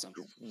was awesome.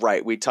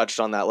 Right. We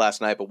touched on that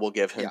last night, but we'll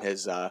give him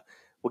his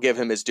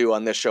due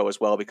on this show as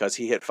well, because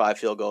he hit 5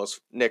 field goals.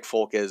 Nick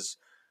Folk is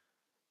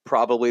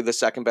probably the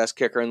second best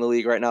kicker in the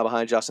league right now,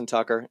 behind Justin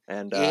Tucker,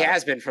 and he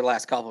has been for the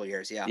last couple of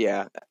years.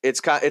 Yeah.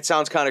 It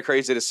sounds kind of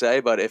crazy to say,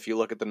 but if you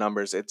look at the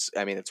numbers, it's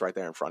right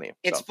there in front of you.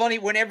 It's funny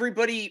when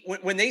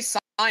when they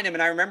signed him,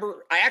 and I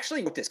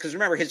actually looked this, because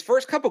remember his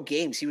first couple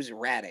games he was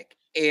erratic,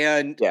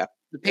 and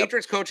the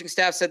Patriots coaching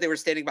staff said they were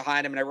standing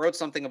behind him, and I wrote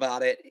something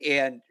about it,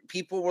 and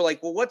people were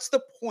like, "Well, what's the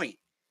point?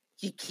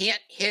 He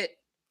can't hit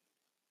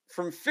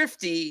from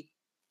 50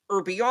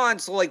 or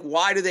beyond, so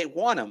why do they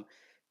want him?"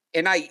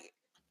 And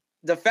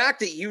the fact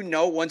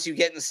that once you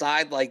get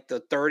inside like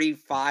the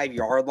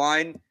 35-yard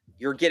line,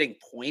 you're getting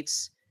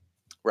points.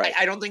 Right.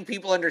 I don't think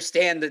people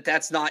understand that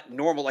that's not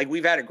normal. Like,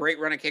 we've had a great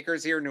run of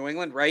kickers here in New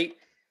England, right?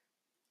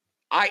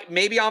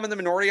 Maybe I'm in the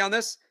minority on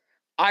this.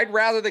 I'd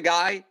rather the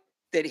guy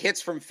that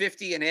hits from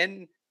 50 and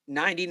in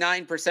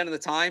 99% of the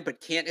time,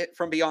 but can't hit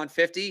from beyond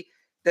 50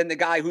 than the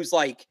guy who's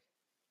like,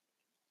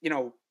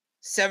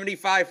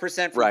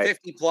 75% from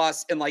 50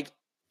 plus and like,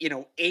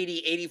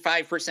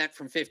 80-85%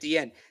 from 50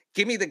 in.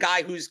 Give me the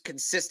guy who's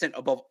consistent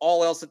above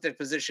all else at that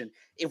position.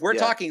 If we're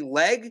talking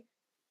leg,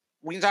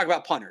 we can talk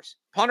about punters.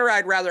 Punter,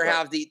 I'd rather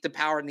have the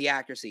power and the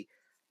accuracy.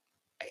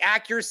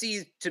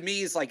 Accuracy to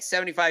me is like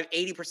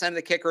 75-80% of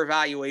the kicker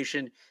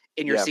evaluation,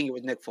 and you're seeing it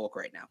with Nick Folk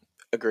right now.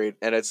 Agreed.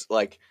 And it's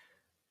like,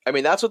 I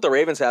mean, that's what the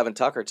Ravens have in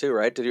Tucker too,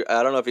 right?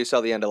 I don't know if you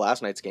saw the end of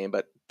last night's game,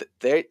 but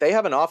they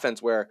have an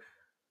offense where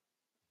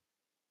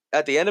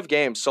at the end of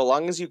games, so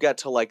long as you get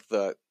to like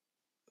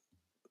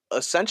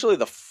essentially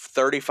the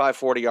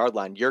 35-40 yard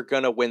line, you're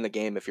going to win the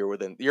game if you're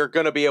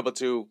going to be able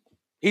to,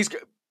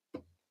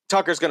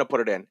 Tucker's going to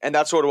put it in. And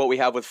that's sort of what we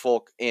have with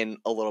Folk in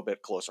a little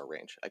bit closer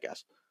range, I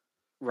guess.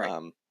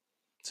 Right.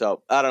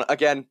 So I don't know.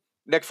 Again,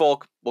 Nick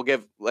Folk, we'll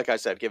give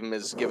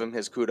him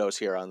his kudos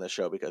here on this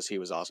show because he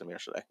was awesome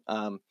yesterday.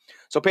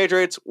 So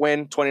Patriots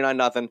win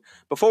 29-0.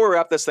 Before we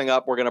wrap this thing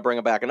up, we're going to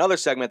bring back another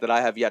segment that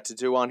I have yet to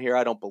do on here.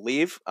 I don't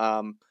believe.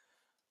 Let's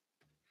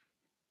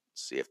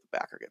see if the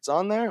backer gets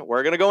on there.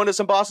 We're going to go into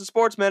some Boston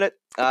Sports Minute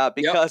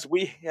because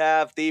we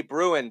have the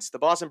Bruins. The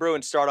Boston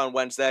Bruins start on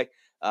Wednesday.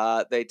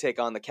 They take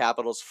on the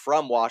Capitals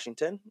from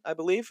Washington, I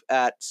believe,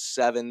 at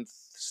 7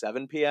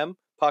 p.m.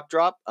 puck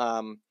drop.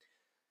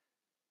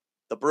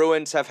 The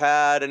Bruins have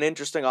had an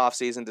interesting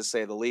offseason, to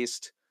say the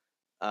least.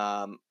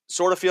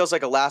 Sort of feels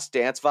like a Last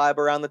Dance vibe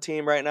around the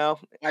team right now.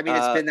 I mean,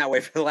 it's been that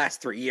way for the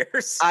last 3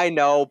 years. I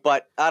know,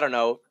 but I don't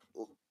know.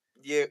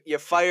 You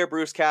fire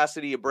Bruce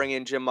Cassidy, you bring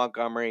in Jim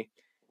Montgomery.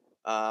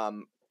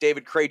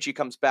 David Krejci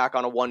comes back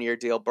on a 1-year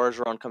deal.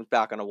 Bergeron comes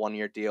back on a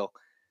 1-year deal.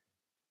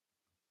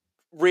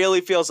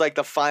 Really feels like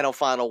the final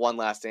one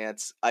last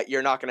dance.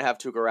 You're not going to have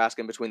Tuukka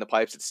Rask between the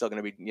pipes. It's still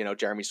going to be,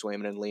 Jeremy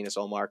Swayman and Linus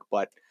Ullmark.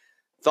 But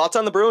thoughts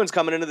on the Bruins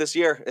coming into this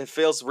year? It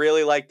feels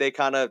really like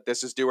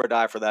this is do or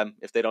die for them.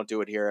 If they don't do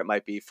it here, it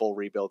might be full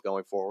rebuild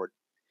going forward.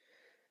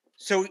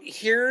 So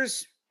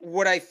here's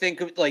what I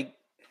think of, like,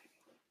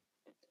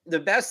 the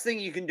best thing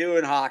you can do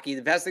in hockey,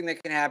 the best thing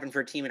that can happen for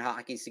a team in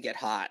hockey is to get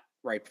hot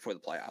right before the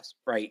playoffs,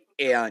 right?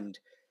 And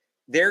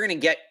they're going to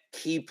get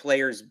key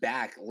players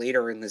back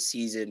later in the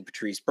season.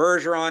 Patrice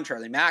Bergeron,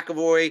 Charlie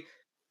McAvoy.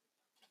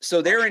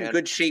 So they're in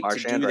good shape to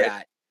do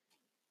that.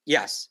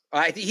 Yes.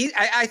 I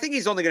think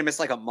he's only going to miss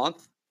like a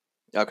month.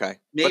 Okay.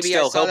 Maybe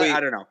I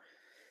don't know.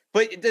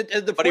 But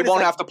but he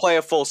won't have to play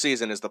a full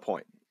season is the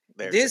point.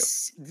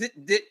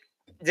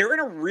 They're in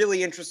a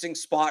really interesting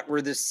spot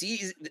where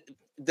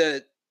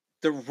the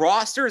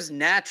roster is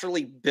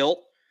naturally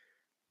built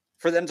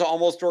for them to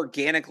almost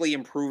organically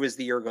improve as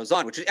the year goes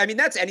on, which, I mean,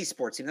 that's any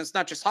sports team. That's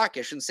not just hockey.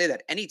 I shouldn't say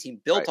that. Any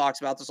team. Bill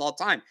talks about this all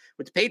the time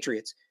with the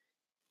Patriots.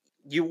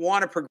 You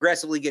want to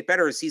progressively get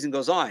better as the season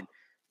goes on.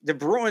 The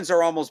Bruins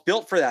are almost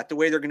built for that, the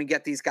way they're going to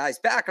get these guys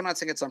back. I'm not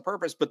saying it's on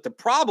purpose, but the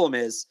problem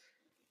is,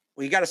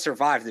 you got to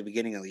survive the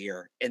beginning of the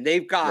year. And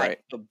they've got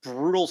a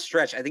brutal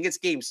stretch. I think it's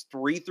games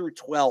 3 through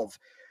 12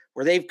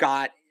 where they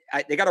got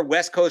a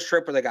West Coast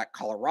trip where they got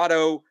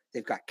Colorado.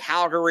 They've got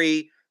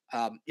Calgary.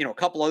 A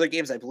couple other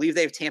games. I believe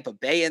they have Tampa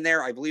Bay in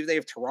there. I believe they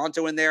have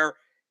Toronto in there.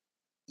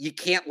 You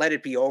can't let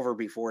it be over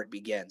before it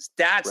begins.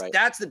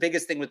 That's the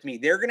biggest thing with me.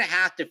 They're going to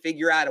have to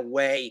figure out a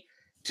way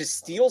to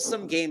steal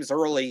some games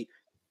early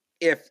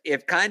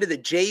if kind of the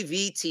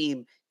JV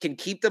team can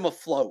keep them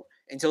afloat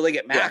until they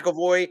get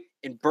McAvoy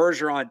and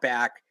Bergeron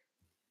back.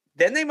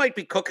 Then they might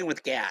be cooking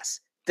with gas.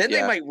 Then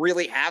they might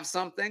really have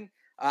something.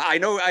 I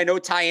know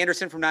Ty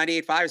Anderson from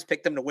 98.5 has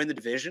picked them to win the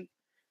division.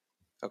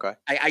 Okay.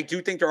 I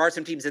do think there are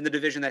some teams in the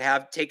division that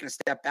have taken a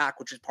step back,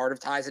 which is part of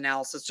Ty's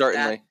analysis.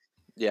 Certainly.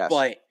 Yes.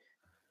 But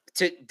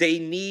they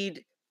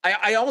need –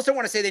 I almost don't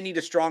want to say they need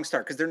a strong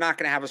start because they're not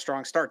going to have a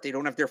strong start. They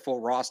don't have their full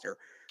roster.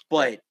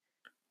 But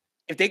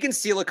if they can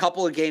steal a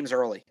couple of games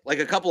early, like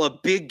a couple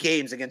of big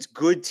games against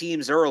good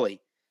teams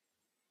early,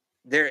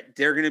 they're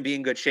going to be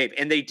in good shape.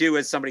 And they do,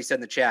 as somebody said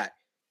in the chat,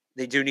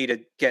 they do need to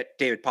get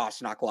David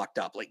Pastrnak locked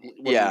up. Like,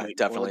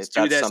 definitely. Let's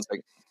do this.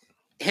 Something.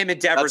 Him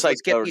and Devers, like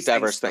let's get these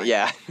Devers things.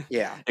 Yeah.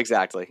 Yeah.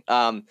 Exactly.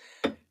 Two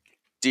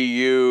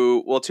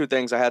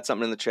things. I had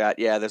something in the chat.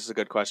 Yeah, this is a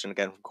good question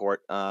again from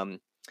Court.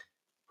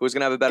 Who's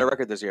going to have a better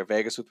record this year,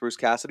 Vegas with Bruce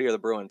Cassidy or the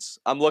Bruins?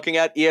 I'm looking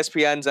at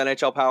ESPN's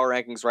NHL Power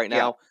Rankings right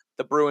now. Yeah.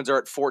 The Bruins are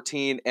at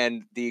 14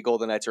 and the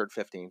Golden Knights are at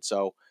 15.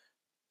 So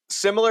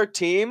similar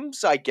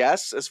teams, I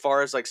guess, as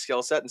far as like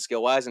skill set and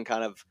skill wise and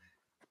kind of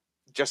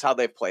just how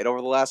they've played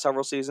over the last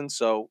several seasons.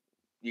 So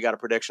you got a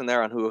prediction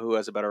there on who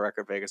has a better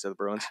record, Vegas or the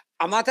Bruins?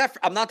 I'm not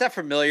that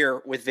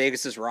familiar with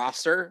Vegas's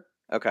roster.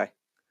 Okay.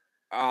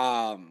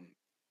 So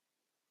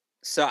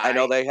I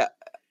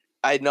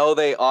know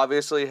they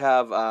obviously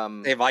have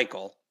they have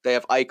Eichel. They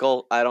have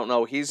Eichel. I don't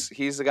know. He's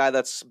the guy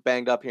that's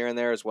banged up here and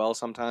there as well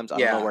sometimes. I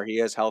don't know where he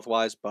is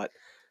health-wise, but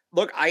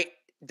look,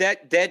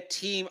 that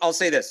team, I'll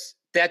say this.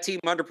 That team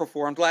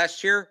underperformed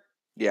last year.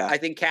 yeah. I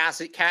think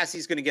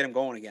Cassie's going to get him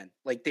going again.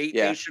 Like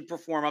they should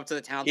perform up to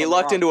the talent. He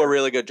lucked into a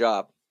really good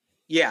job.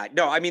 Yeah,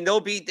 no, I mean it'll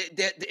be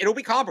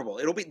comparable.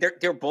 It'll be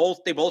they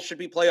both should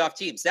be playoff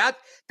teams.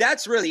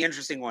 That's really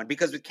interesting one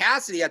because with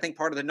Cassidy, I think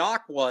part of the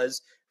knock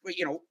was,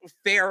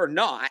 fair or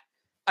not,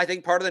 I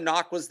think part of the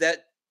knock was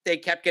that they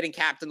kept getting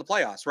capped in the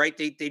playoffs, right?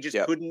 They just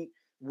couldn't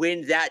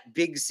win that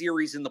big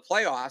series in the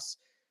playoffs.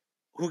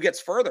 Who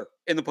gets further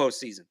in the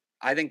postseason?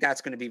 I think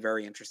that's going to be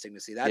very interesting to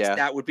see.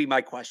 That would be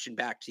my question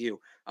back to you.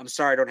 I'm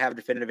sorry I don't have a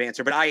definitive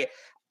answer, but I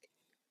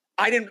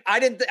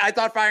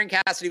thought firing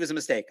Cassidy was a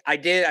mistake. I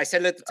did. I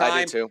said it at the time. I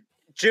did too.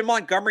 Jim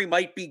Montgomery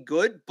might be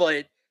good,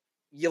 but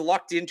you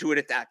lucked into it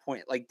at that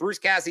point. Like Bruce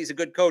Cassidy's a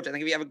good coach. I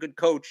think if you have a good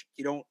coach,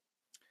 you don't,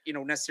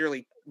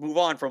 necessarily move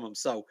on from him.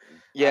 So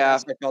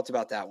that's how I felt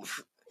about that one.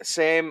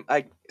 Same.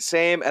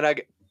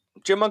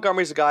 Jim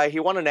Montgomery's a guy. He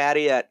won a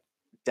natty at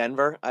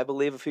Denver, I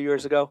believe, a few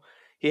years ago.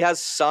 He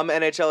has some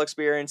NHL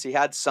experience. He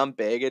had some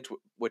baggage,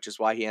 which is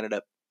why he ended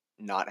up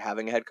not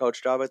having a head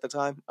coach job at the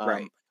time.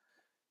 Right.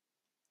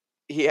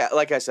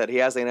 Like I said, he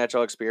has the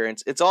NHL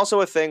experience. It's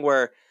also a thing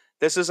where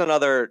this is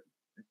another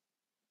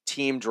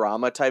team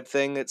drama type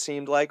thing. It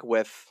seemed like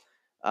with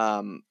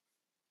the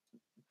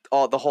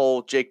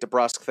whole Jake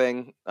DeBrusk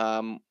thing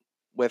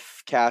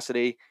with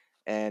Cassidy,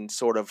 and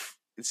sort of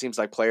it seems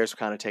like players are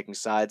kind of taking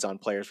sides on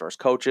players versus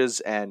coaches,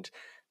 and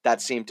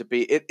that seemed to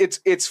be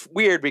it's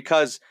weird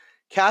because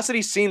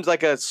Cassidy seems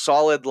like a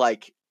solid,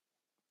 like,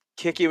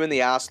 kick you in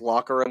the ass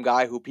locker room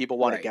guy who people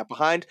want to get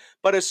behind.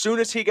 But as soon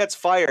as he gets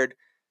fired,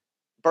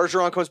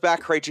 Bergeron comes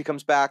back, Krejci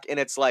comes back, and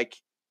it's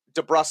like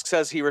DeBrusk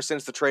says he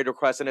rescinds the trade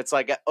request, and it's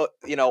like,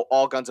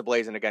 all guns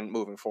a-blazing again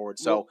moving forward.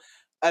 So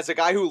as a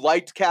guy who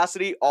liked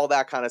Cassidy, all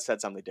that kind of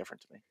said something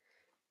different to me.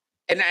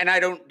 And I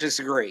don't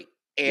disagree.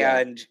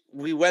 And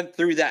we went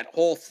through that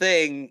whole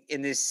thing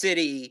in this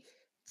city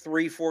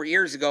 3-4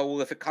 years ago. Well,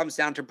 if it comes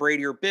down to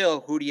Brady or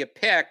Bill, who do you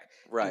pick?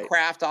 Right. And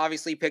Kraft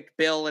obviously picked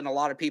Bill, and a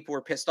lot of people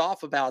were pissed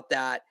off about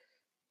that.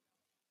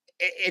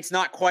 It's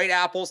not quite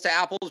apples to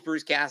apples.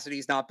 Bruce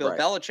Cassidy's not Bill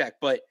Belichick,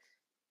 but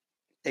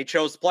they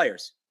chose the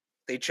players.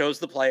 They chose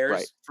the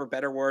players for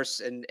better or worse.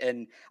 And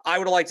I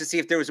would have liked to see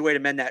if there was a way to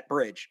mend that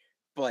bridge.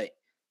 But,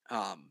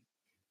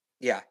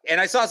 yeah.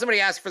 And I saw somebody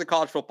ask for the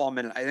college football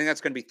minute. I think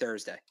that's going to be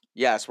Thursday.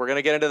 Yes, we're going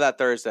to get into that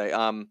Thursday.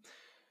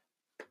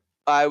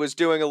 I was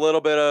doing a little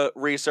bit of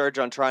research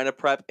on trying to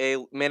prep a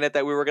minute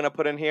that we were going to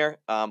put in here.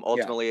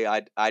 Ultimately,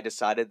 I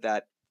decided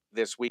that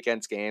this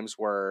weekend's games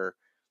were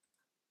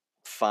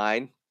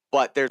fine,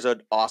 but there's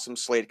an awesome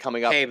slate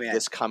coming up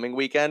this coming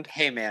weekend.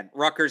 Hey, man,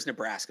 Rutgers,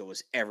 Nebraska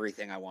was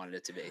everything I wanted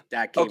it to be.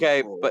 That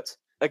game ruled. But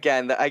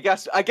again, I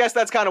guess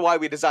that's kind of why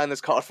we designed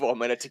this college football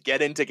minute, to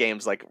get into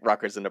games like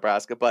Rutgers and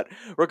Nebraska. But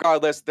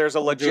regardless, there's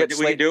a legit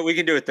slate. We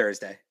can do it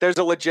Thursday. There's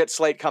a legit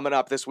slate coming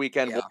up this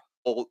weekend. Yeah.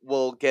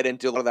 We'll get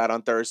into that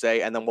on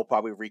Thursday, and then we'll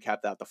probably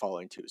recap that the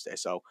following Tuesday.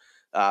 So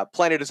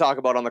plenty to talk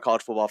about on the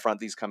college football front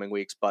these coming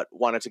weeks, but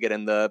wanted to get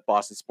in the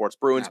Boston Sports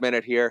Bruins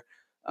minute here.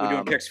 We're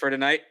doing picks for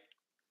tonight?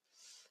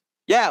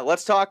 Yeah,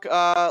 let's talk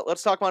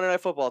Monday Night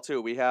Football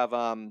too. We have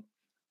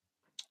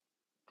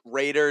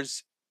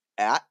Raiders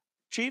at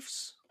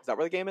Chiefs. Is that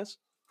where the game is?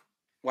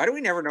 Why do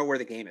we never know where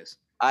the game is?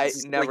 I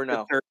never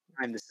know. The third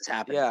time this has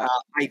happened. Yeah.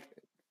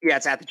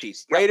 It's at the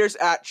Chiefs. Yep. Raiders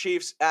at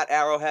Chiefs at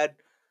Arrowhead.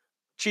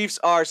 Chiefs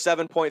are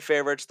 7-point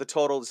favorites. The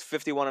total is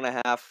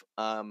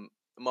 51.5.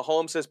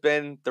 Mahomes has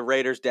been the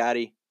Raiders'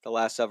 daddy the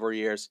last several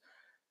years.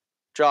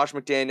 Josh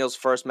McDaniels'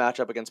 first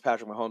matchup against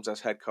Patrick Mahomes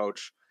as head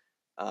coach.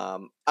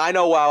 I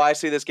know how I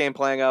see this game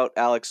playing out.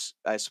 Alex,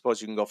 I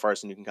suppose you can go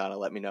first, and you can kind of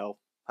let me know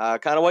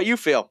kind of what you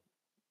feel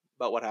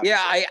about what happened.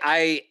 Yeah,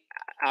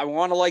 I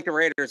want to like the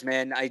Raiders,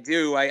 man. I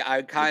do.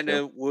 I kind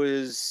of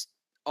was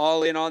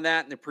all in on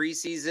that in the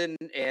preseason,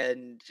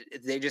 and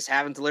they just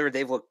haven't delivered.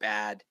 They've looked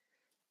bad.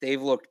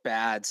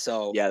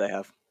 So yeah, they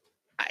have.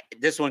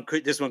 This one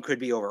could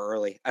be over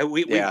early.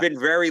 We've been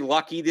very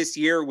lucky this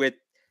year with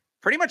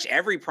pretty much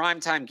every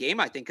primetime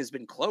game. I think has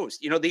been close.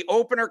 The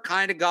opener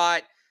kind of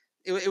got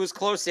it was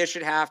close-ish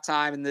at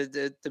halftime, and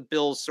the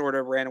Bills sort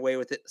of ran away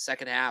with it the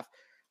second half.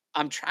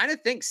 I'm trying to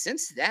think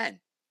since then.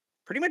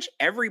 Pretty much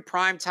every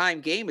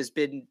primetime game has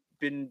been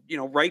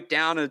right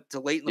down to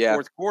late in the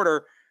fourth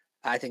quarter.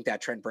 I think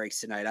that trend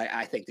breaks tonight.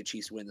 I think the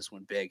Chiefs win this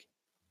one big.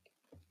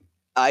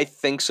 I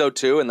think so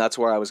too, and that's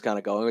where I was kind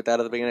of going with that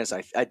at the beginning. Is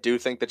I do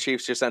think the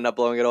Chiefs just end up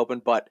blowing it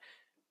open, but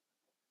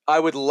I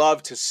would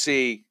love to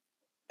see,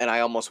 and I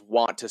almost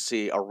want to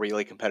see, a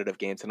really competitive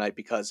game tonight,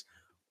 because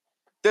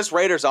this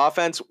Raiders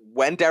offense,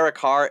 when Derek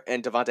Carr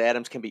and Devonta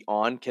Adams can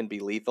be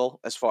lethal.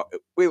 As far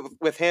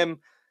with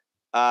him,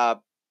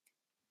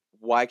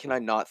 why can I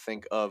not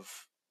think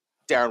of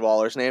Darren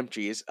Waller's name?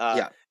 Jeez,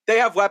 they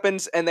have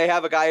weapons, and they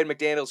have a guy in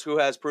McDaniels who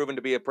has proven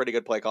to be a pretty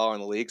good play caller in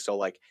the league.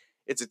 So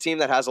it's a team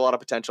that has a lot of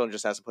potential and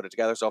just hasn't put it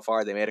together so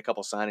far. They made a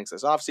couple signings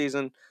this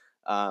offseason.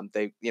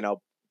 They,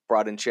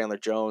 brought in Chandler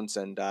Jones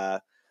and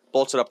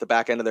bolstered up the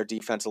back end of their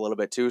defense a little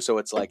bit too. So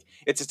it's like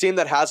it's a team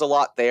that has a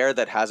lot there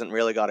that hasn't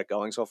really got it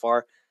going so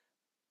far.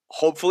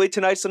 Hopefully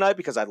tonight's the night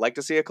because I'd like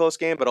to see a close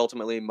game, but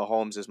ultimately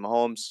Mahomes is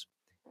Mahomes.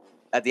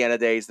 At the end of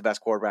the day, he's the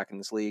best quarterback in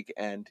this league,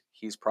 and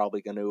he's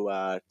probably going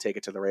to take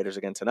it to the Raiders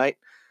again tonight.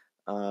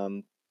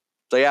 So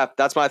yeah,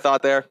 that's my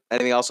thought there.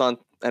 Anything else on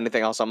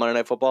Monday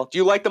Night Football? Do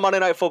you like the Monday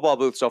Night Football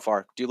booth so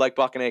far? Do you like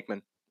Buck and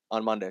Aikman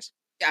on Mondays?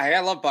 Yeah, I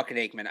love Buck and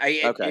Aikman.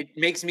 It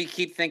makes me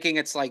keep thinking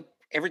it's like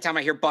every time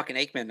I hear Buck and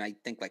Aikman, I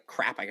think like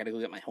crap. I got to go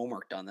get my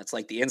homework done. That's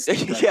like the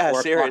instant. Yeah,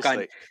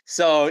 seriously.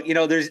 So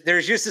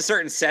there's just a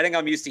certain setting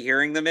I'm used to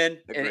hearing them in,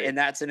 and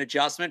that's an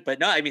adjustment. But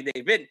no, I mean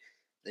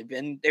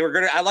they were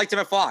good. I liked them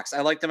at Fox.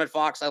 I liked them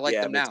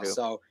them now. Too.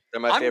 So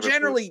I'm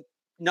generally booth.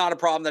 Not a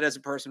problem that as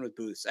a person with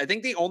booths. I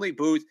think the only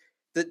booth,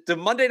 the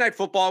Monday Night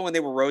Football when they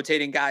were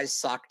rotating guys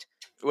sucked.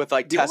 With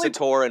like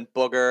Tessitore and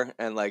Booger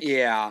and like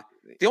yeah.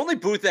 The only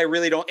booth I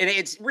really don't, and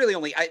it's really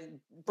only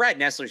Brad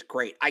Nessler's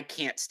great. I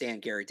can't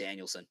stand Gary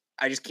Danielson.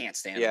 I just can't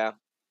stand him.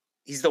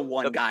 He's the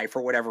one guy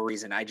for whatever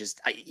reason.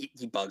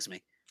 He bugs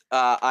me.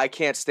 I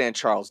can't stand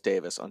Charles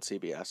Davis on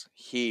CBS.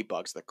 He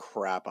bugs the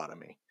crap out of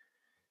me.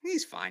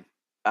 He's fine.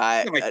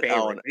 He's my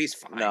favorite. He's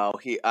fine. No,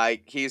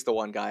 he's the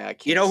one guy I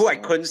can't. You know who I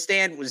couldn't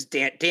stand was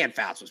Dan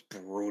Fouts was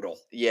brutal.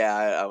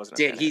 Yeah, I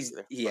wasn't.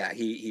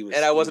 He was.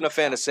 And I wasn't a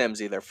fan of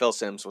Sims either. Phil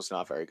Sims was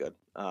not very good.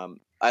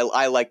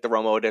 I like the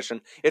Romo edition.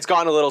 It's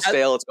gotten a little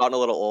stale. It's gotten a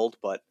little old,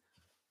 but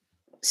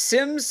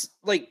Sims,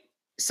 like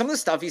some of the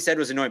stuff he said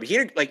was annoying, but he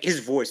had, like,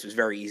 his voice was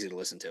very easy to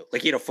listen to.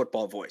 Like he had a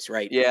football voice,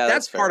 right? Yeah,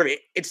 that's part of it.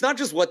 It's not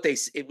just what they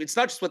say. It's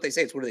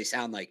what do they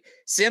sound like?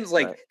 Sims,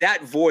 like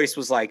that voice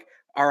was like,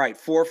 all right,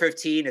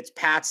 4:15. It's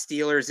Pats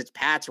Steelers. It's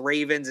Pats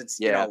Ravens. It's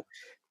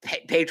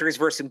Patriots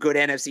versus some good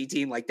NFC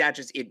team. Like that,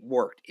 it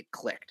worked. It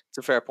clicked. It's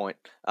a fair point.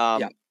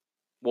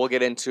 We'll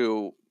get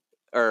into,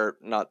 or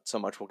not so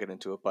much. We'll get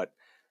into it, but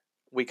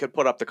we could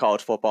put up the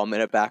college football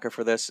minute backer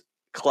for this.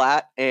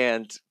 Klatt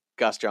and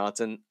Gus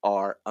Johnson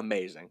are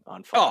amazing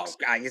on Fox.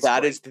 Oh, God,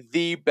 that is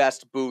the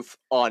best booth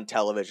on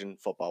television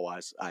football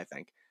wise, I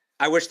think.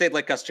 I wish they'd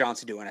let Gus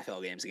Johnson do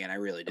NFL games again. I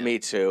really do. Me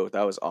too.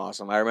 That was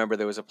awesome. I remember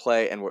there was a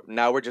play, and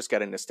now we're just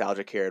getting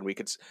nostalgic here, and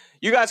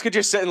you guys could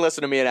just sit and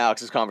listen to me and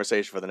Alex's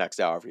conversation for the next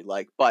hour if you'd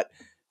like. But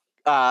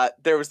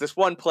there was this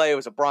one play. It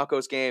was a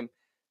Broncos game.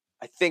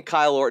 I think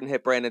Kyle Orton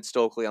hit Brandon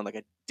Stokely on like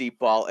a deep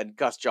ball, and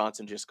Gus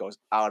Johnson just goes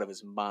out of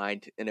his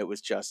mind, and it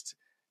was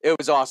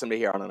awesome to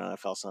hear on an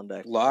NFL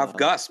Sunday. Love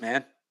Gus,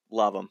 man.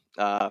 Love him.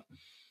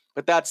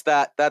 But that's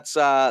that. That's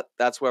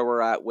where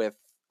we're at with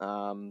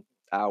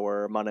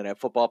our Monday Night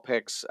Football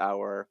picks,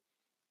 our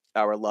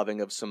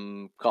loving of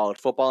some college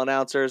football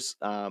announcers.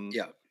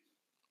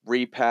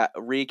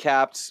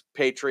 Recapped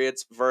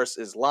Patriots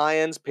versus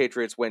Lions.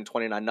 Patriots win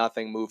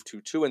 29-0, move to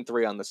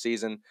 2-3 on the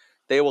season.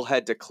 They will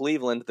head to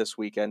Cleveland this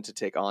weekend to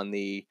take on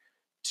the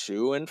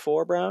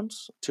 2-4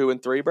 Browns,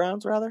 2-3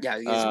 Browns rather. Yeah,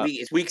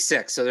 it's week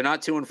 6, so they're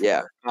not 2-4.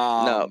 Yeah,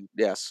 no,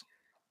 yes,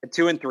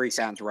 2-3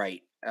 sounds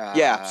right.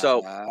 Yep.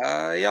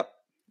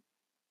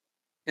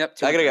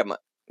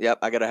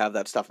 I gotta have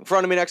that stuff in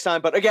front of me next time.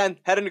 But again,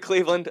 heading to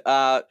Cleveland.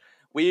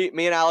 Me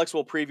and Alex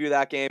will preview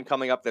that game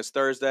coming up this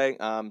Thursday.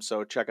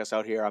 So check us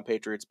out here on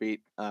Patriots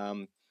Beat.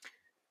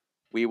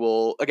 We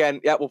will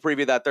we'll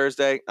preview that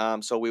Thursday.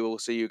 So we will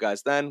see you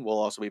guys then. We'll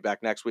also be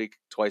back next week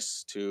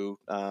twice to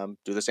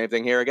do the same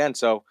thing here again.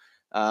 So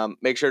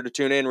make sure to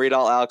tune in, read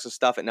all Alex's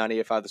stuff at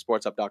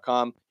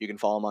 985thesportshub.com. You can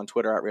follow him on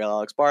Twitter at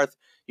RealAlexBarth.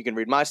 You can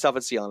read my stuff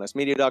at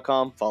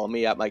clnsmedia.com. Follow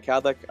me at Mike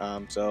Cadlick.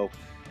 So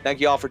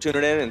thank you all for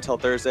tuning in. Until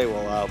Thursday,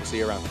 we'll see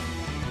you around.